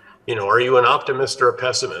even, are you an optimist or a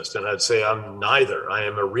pessimist? And I'd say I'm neither. I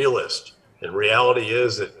am a realist. And reality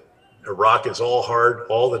is that Iraq is all hard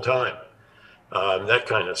all the time, that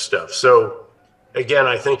kind of stuff. So again,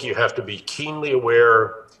 I think you have to be keenly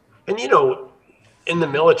aware, and you know, in the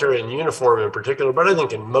military and uniform in particular, but I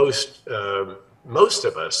think in most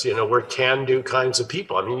of us, you know, we're can-do kinds of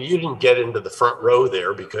people. I mean, you didn't get into the front row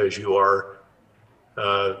there because you're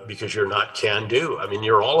not can-do. I mean,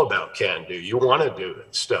 you're all about can-do. You want to do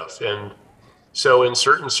stuff. And so in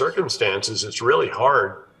certain circumstances, it's really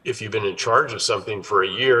hard if you've been in charge of something for a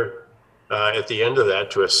year, at the end of that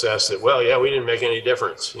to assess that, well, yeah, we didn't make any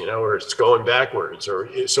difference, you know, or it's going backwards. Or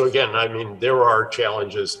so again, I mean, there are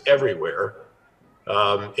challenges everywhere,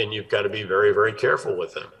 and you've got to be very, very careful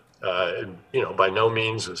with them. You know, by no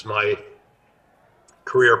means is my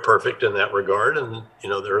career perfect in that regard. And, you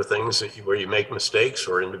know, there are things where you make mistakes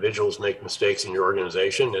or individuals make mistakes in your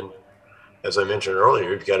organization. And as I mentioned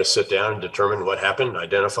earlier, you've got to sit down and determine what happened,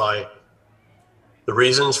 identify the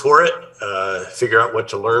reasons for it, figure out what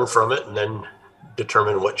to learn from it, and then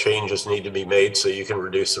determine what changes need to be made so you can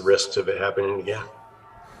reduce the risks of it happening again.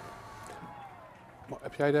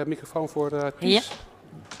 Heb jij de microfoon voor Ties?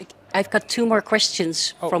 Yeah. I've got two more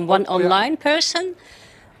questions from one online person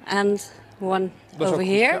and one over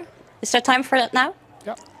here. Yeah. Is there time for that now?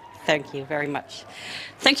 Yeah. Thank you very much.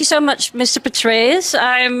 Thank you so much, Mr. Petraeus.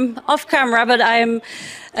 I'm off camera, but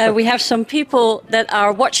we have some people that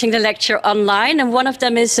are watching the lecture online, and one of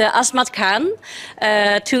them is Asmat Khan.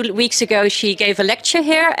 2 weeks ago, she gave a lecture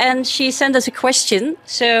here, and she sent us a question,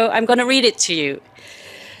 so I'm going to read it to you.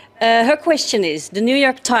 Her question is, the New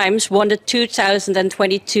York Times won the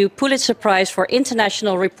 2022 Pulitzer Prize for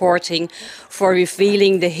international reporting for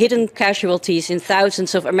revealing the hidden casualties in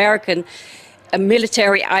thousands of American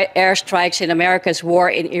military airstrikes in America's war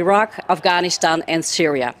in Iraq, Afghanistan and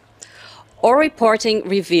Syria. Our reporting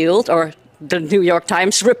revealed, or the New York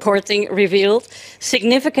Times reporting revealed,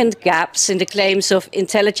 significant gaps in the claims of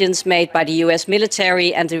intelligence made by the US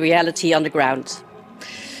military and the reality on the ground.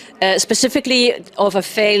 Specifically of a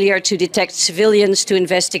failure to detect civilians, to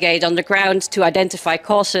investigate on the ground, to identify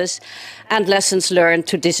causes, and lessons learned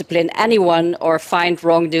to discipline anyone or find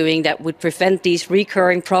wrongdoing that would prevent these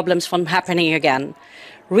recurring problems from happening again.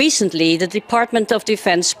 Recently, the Department of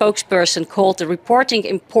Defense spokesperson called the reporting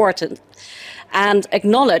important and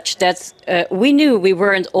acknowledged that we knew we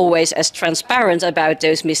weren't always as transparent about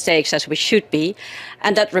those mistakes as we should be,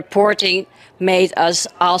 and that reporting made us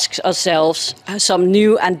ask ourselves some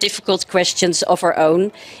new and difficult questions of our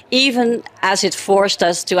own, even as it forced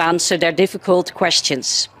us to answer their difficult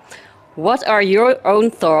questions. What are your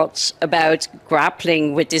own thoughts about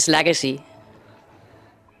grappling with this legacy?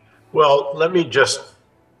 Well, let me just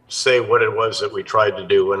say what it was that we tried to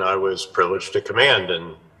do when I was privileged to command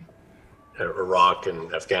in Iraq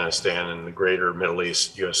and Afghanistan and the greater Middle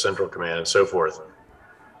East, U.S. Central Command and so forth.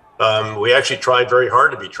 We actually tried very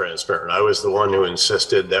hard to be transparent. I was the one who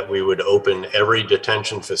insisted that we would open every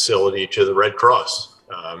detention facility to the Red Cross,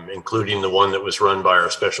 including the one that was run by our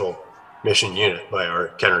special mission unit, by our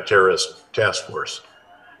counterterrorist task force.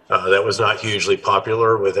 That was not hugely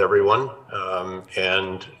popular with everyone,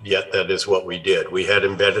 and yet that is what we did. We had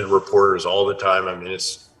embedded reporters all the time. I mean,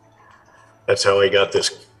 that's how I got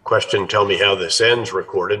this question, "Tell me how this ends,"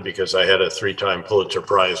 recorded, because I had a 3-time Pulitzer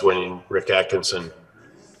Prize winning Rick Atkinson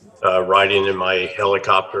riding in my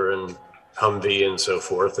helicopter and Humvee and so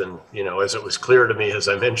forth. And, you know, as it was clear to me, as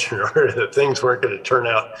I mentioned earlier, that things weren't going to turn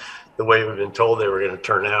out the way we've been told they were going to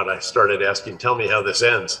turn out, I started asking, "Tell me how this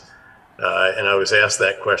ends." And I was asked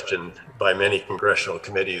that question by many congressional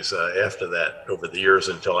committees after that over the years,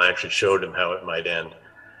 until I actually showed them how it might end.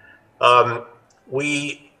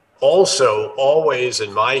 We also always,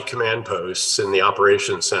 in my command posts in the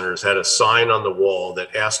operations centers, had a sign on the wall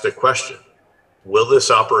that asked a question: will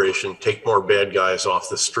this operation take more bad guys off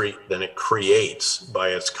the street than it creates by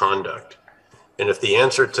its conduct? And if the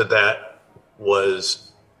answer to that was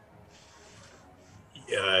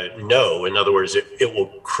no, in other words, it will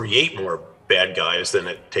create more bad guys than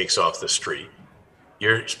it takes off the street,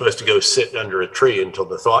 you're supposed to go sit under a tree until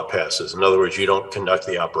the thought passes. In other words, you don't conduct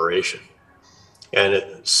the operation. And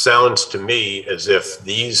it sounds to me as if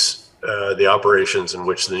the operations in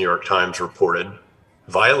which the New York Times reported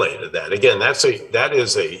violated that. Again, that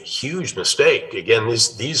is a huge mistake. Again,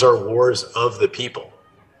 these are wars of the people.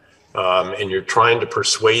 And you're trying to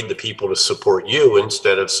persuade the people to support you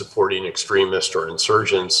instead of supporting extremists or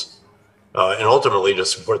insurgents, and ultimately to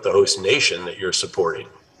support the host nation that you're supporting.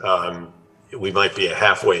 We might be a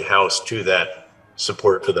halfway house to that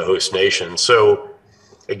support for the host nation. So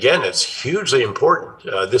again, it's hugely important.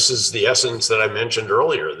 This is the essence that I mentioned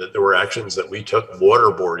earlier, that there were actions that we took.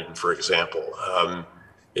 Waterboarding, for example,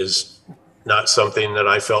 is not something that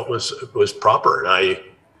I felt was proper. And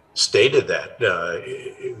stated that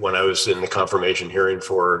when I was in the confirmation hearing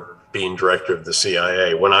for being director of the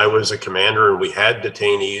CIA. When I was a commander and we had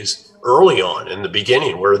detainees early on in the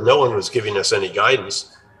beginning where no one was giving us any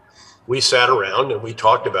guidance, we sat around and we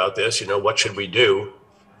talked about this, what should we do?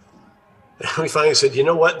 And we finally said, you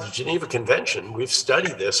know what, the Geneva Convention, we've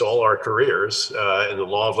studied this all our careers in the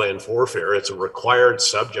law of land warfare. It's a required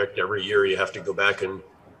subject. Every year you have to go back and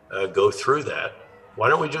go through that. Why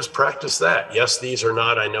don't we just practice that? Yes, these are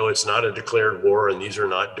not, I know it's not a declared war and these are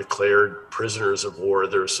not declared prisoners of war.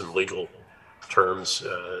 There's some legal terms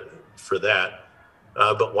for that.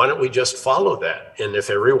 But why don't we just follow that? And if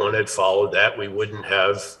everyone had followed that, we wouldn't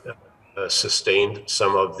have sustained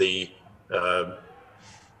some of the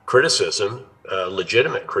criticism,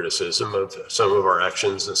 legitimate criticism of some of our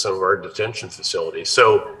actions in some of our detention facilities.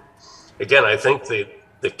 So again, I think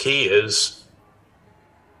the key is,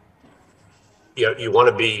 you want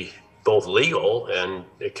to be both legal, and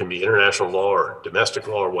it can be international law or domestic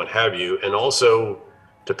law or what have you, and also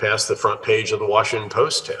to pass the front page of the Washington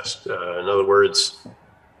Post test. In other words,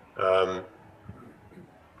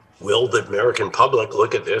 will the American public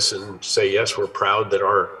look at this and say, yes, we're proud that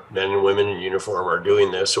our men and women in uniform are doing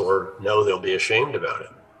this, or no, they'll be ashamed about it.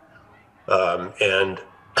 And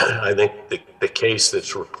I think the case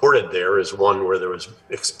that's reported there is one where there was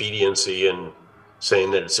expediency in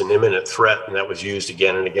saying that it's an imminent threat, and that was used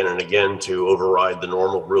again and again and again to override the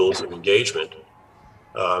normal rules of engagement.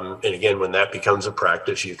 And again, when that becomes a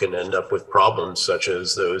practice, you can end up with problems such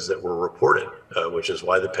as those that were reported, which is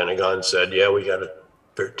why the Pentagon said, yeah, we got to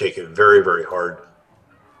take a very, very hard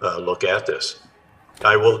look at this.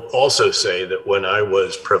 I will also say that when I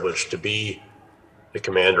was privileged to be the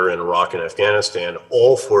commander in Iraq and Afghanistan,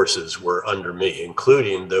 all forces were under me,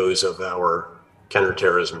 including those of our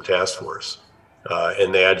counterterrorism task force.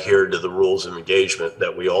 And they adhered to the rules of engagement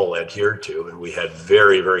that we all adhered to, and we had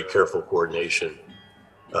very, very careful coordination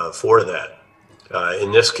for that.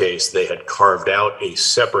 In this case, they had carved out a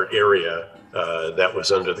separate area that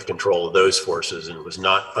was under the control of those forces and was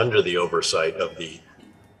not under the oversight of the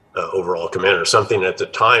overall commander, something at the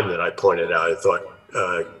time that I pointed out I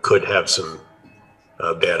thought could have some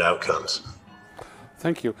bad outcomes.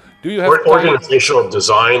 Thank you. Do you have organizational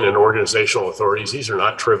design and organizational authorities? These are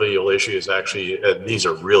not trivial issues. Actually, these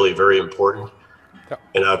are really very important. Yeah.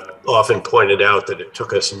 And I've often pointed out that it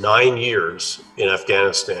took us 9 years in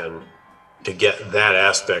Afghanistan to get that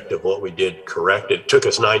aspect of what we did correct. It took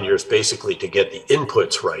us 9 years basically to get the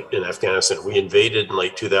inputs right in Afghanistan. We invaded in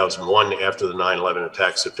late 2001 after the 9/11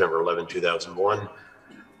 attack, September 11, 2001.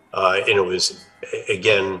 And it was,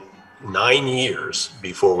 again, 9 years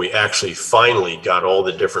before we actually finally got all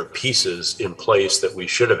the different pieces in place that we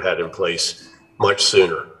should have had in place much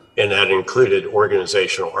sooner. And that included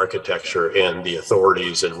organizational architecture and the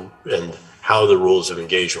authorities and how the rules of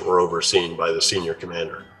engagement were overseen by the senior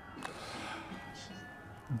commander.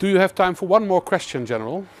 Do you have time for one more question,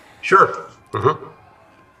 General? Sure. Mm-hmm.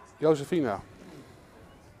 Josefina.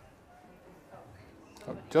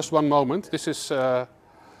 Oh, just one moment. This is...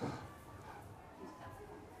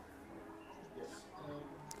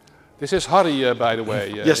 This is Harry, by the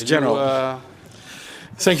way. Yes, General.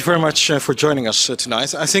 Thank you very much for joining us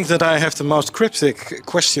tonight. I think that I have the most cryptic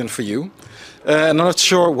question for you. I'm not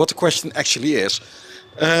sure what the question actually is,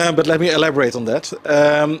 but let me elaborate on that.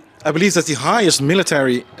 I believe that the highest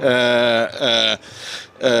military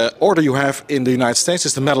order you have in the United States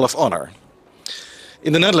is the Medal of Honor.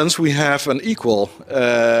 In the Netherlands, we have an equal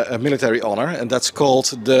military honor, and that's called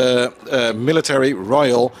the Military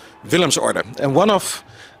Royal Willemsorder. And one of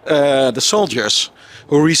the soldiers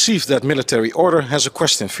who received that military order has a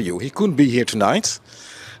question for you. He couldn't be here tonight.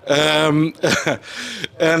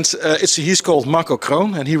 He's called Marco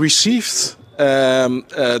Kroon, and he received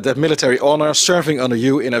that military honor serving under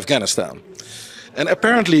you in Afghanistan. And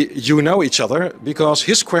apparently you know each other, because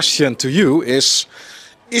his question to you is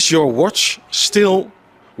your watch still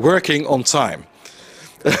working on time?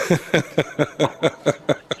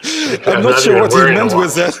 I'm not sure what he meant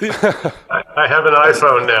with that. I have an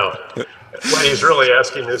iPhone now. What he's really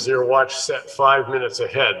asking is your watch set 5 minutes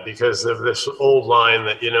ahead because of this old line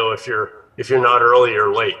that, if you're not early,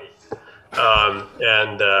 you're late.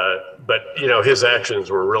 But his actions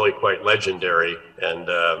were really quite legendary, and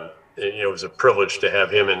it was a privilege to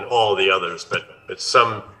have him and all the others. But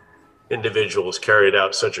some individuals carried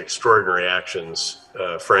out such extraordinary actions,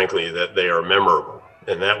 frankly, that they are memorable.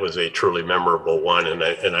 And that was a truly memorable one,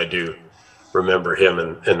 and I do remember him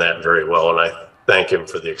in that very well. And I thank him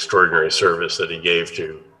for the extraordinary service that he gave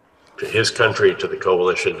to his country, to the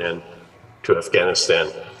coalition, and to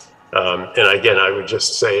Afghanistan. And again, I would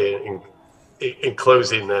just say, in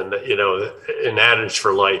closing, then, you know, an adage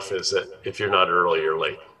for life is that if you're not early, you're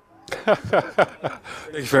late.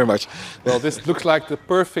 Thank you very much. Well, this looks like the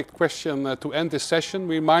perfect question to end this session.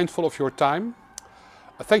 We're mindful of your time.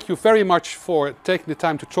 Thank you very much for taking the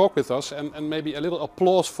time to talk with us, and maybe a little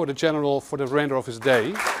applause for the General for the remainder of his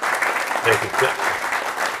day. Thank you.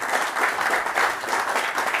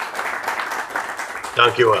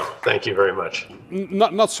 Thank you well. Thank you very much.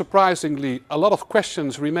 Not surprisingly, a lot of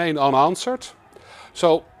questions remain unanswered.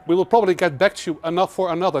 So we will probably get back to you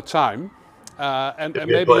for another time. And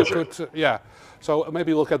maybe you could, yeah. So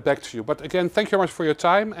maybe we'll get back to you. But again, thank you very much for your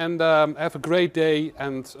time, and have a great day.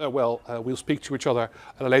 And we'll speak to each other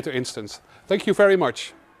at a later instance. Thank you very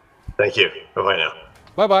much. Thank you. Bye-bye now.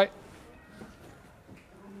 Bye-bye.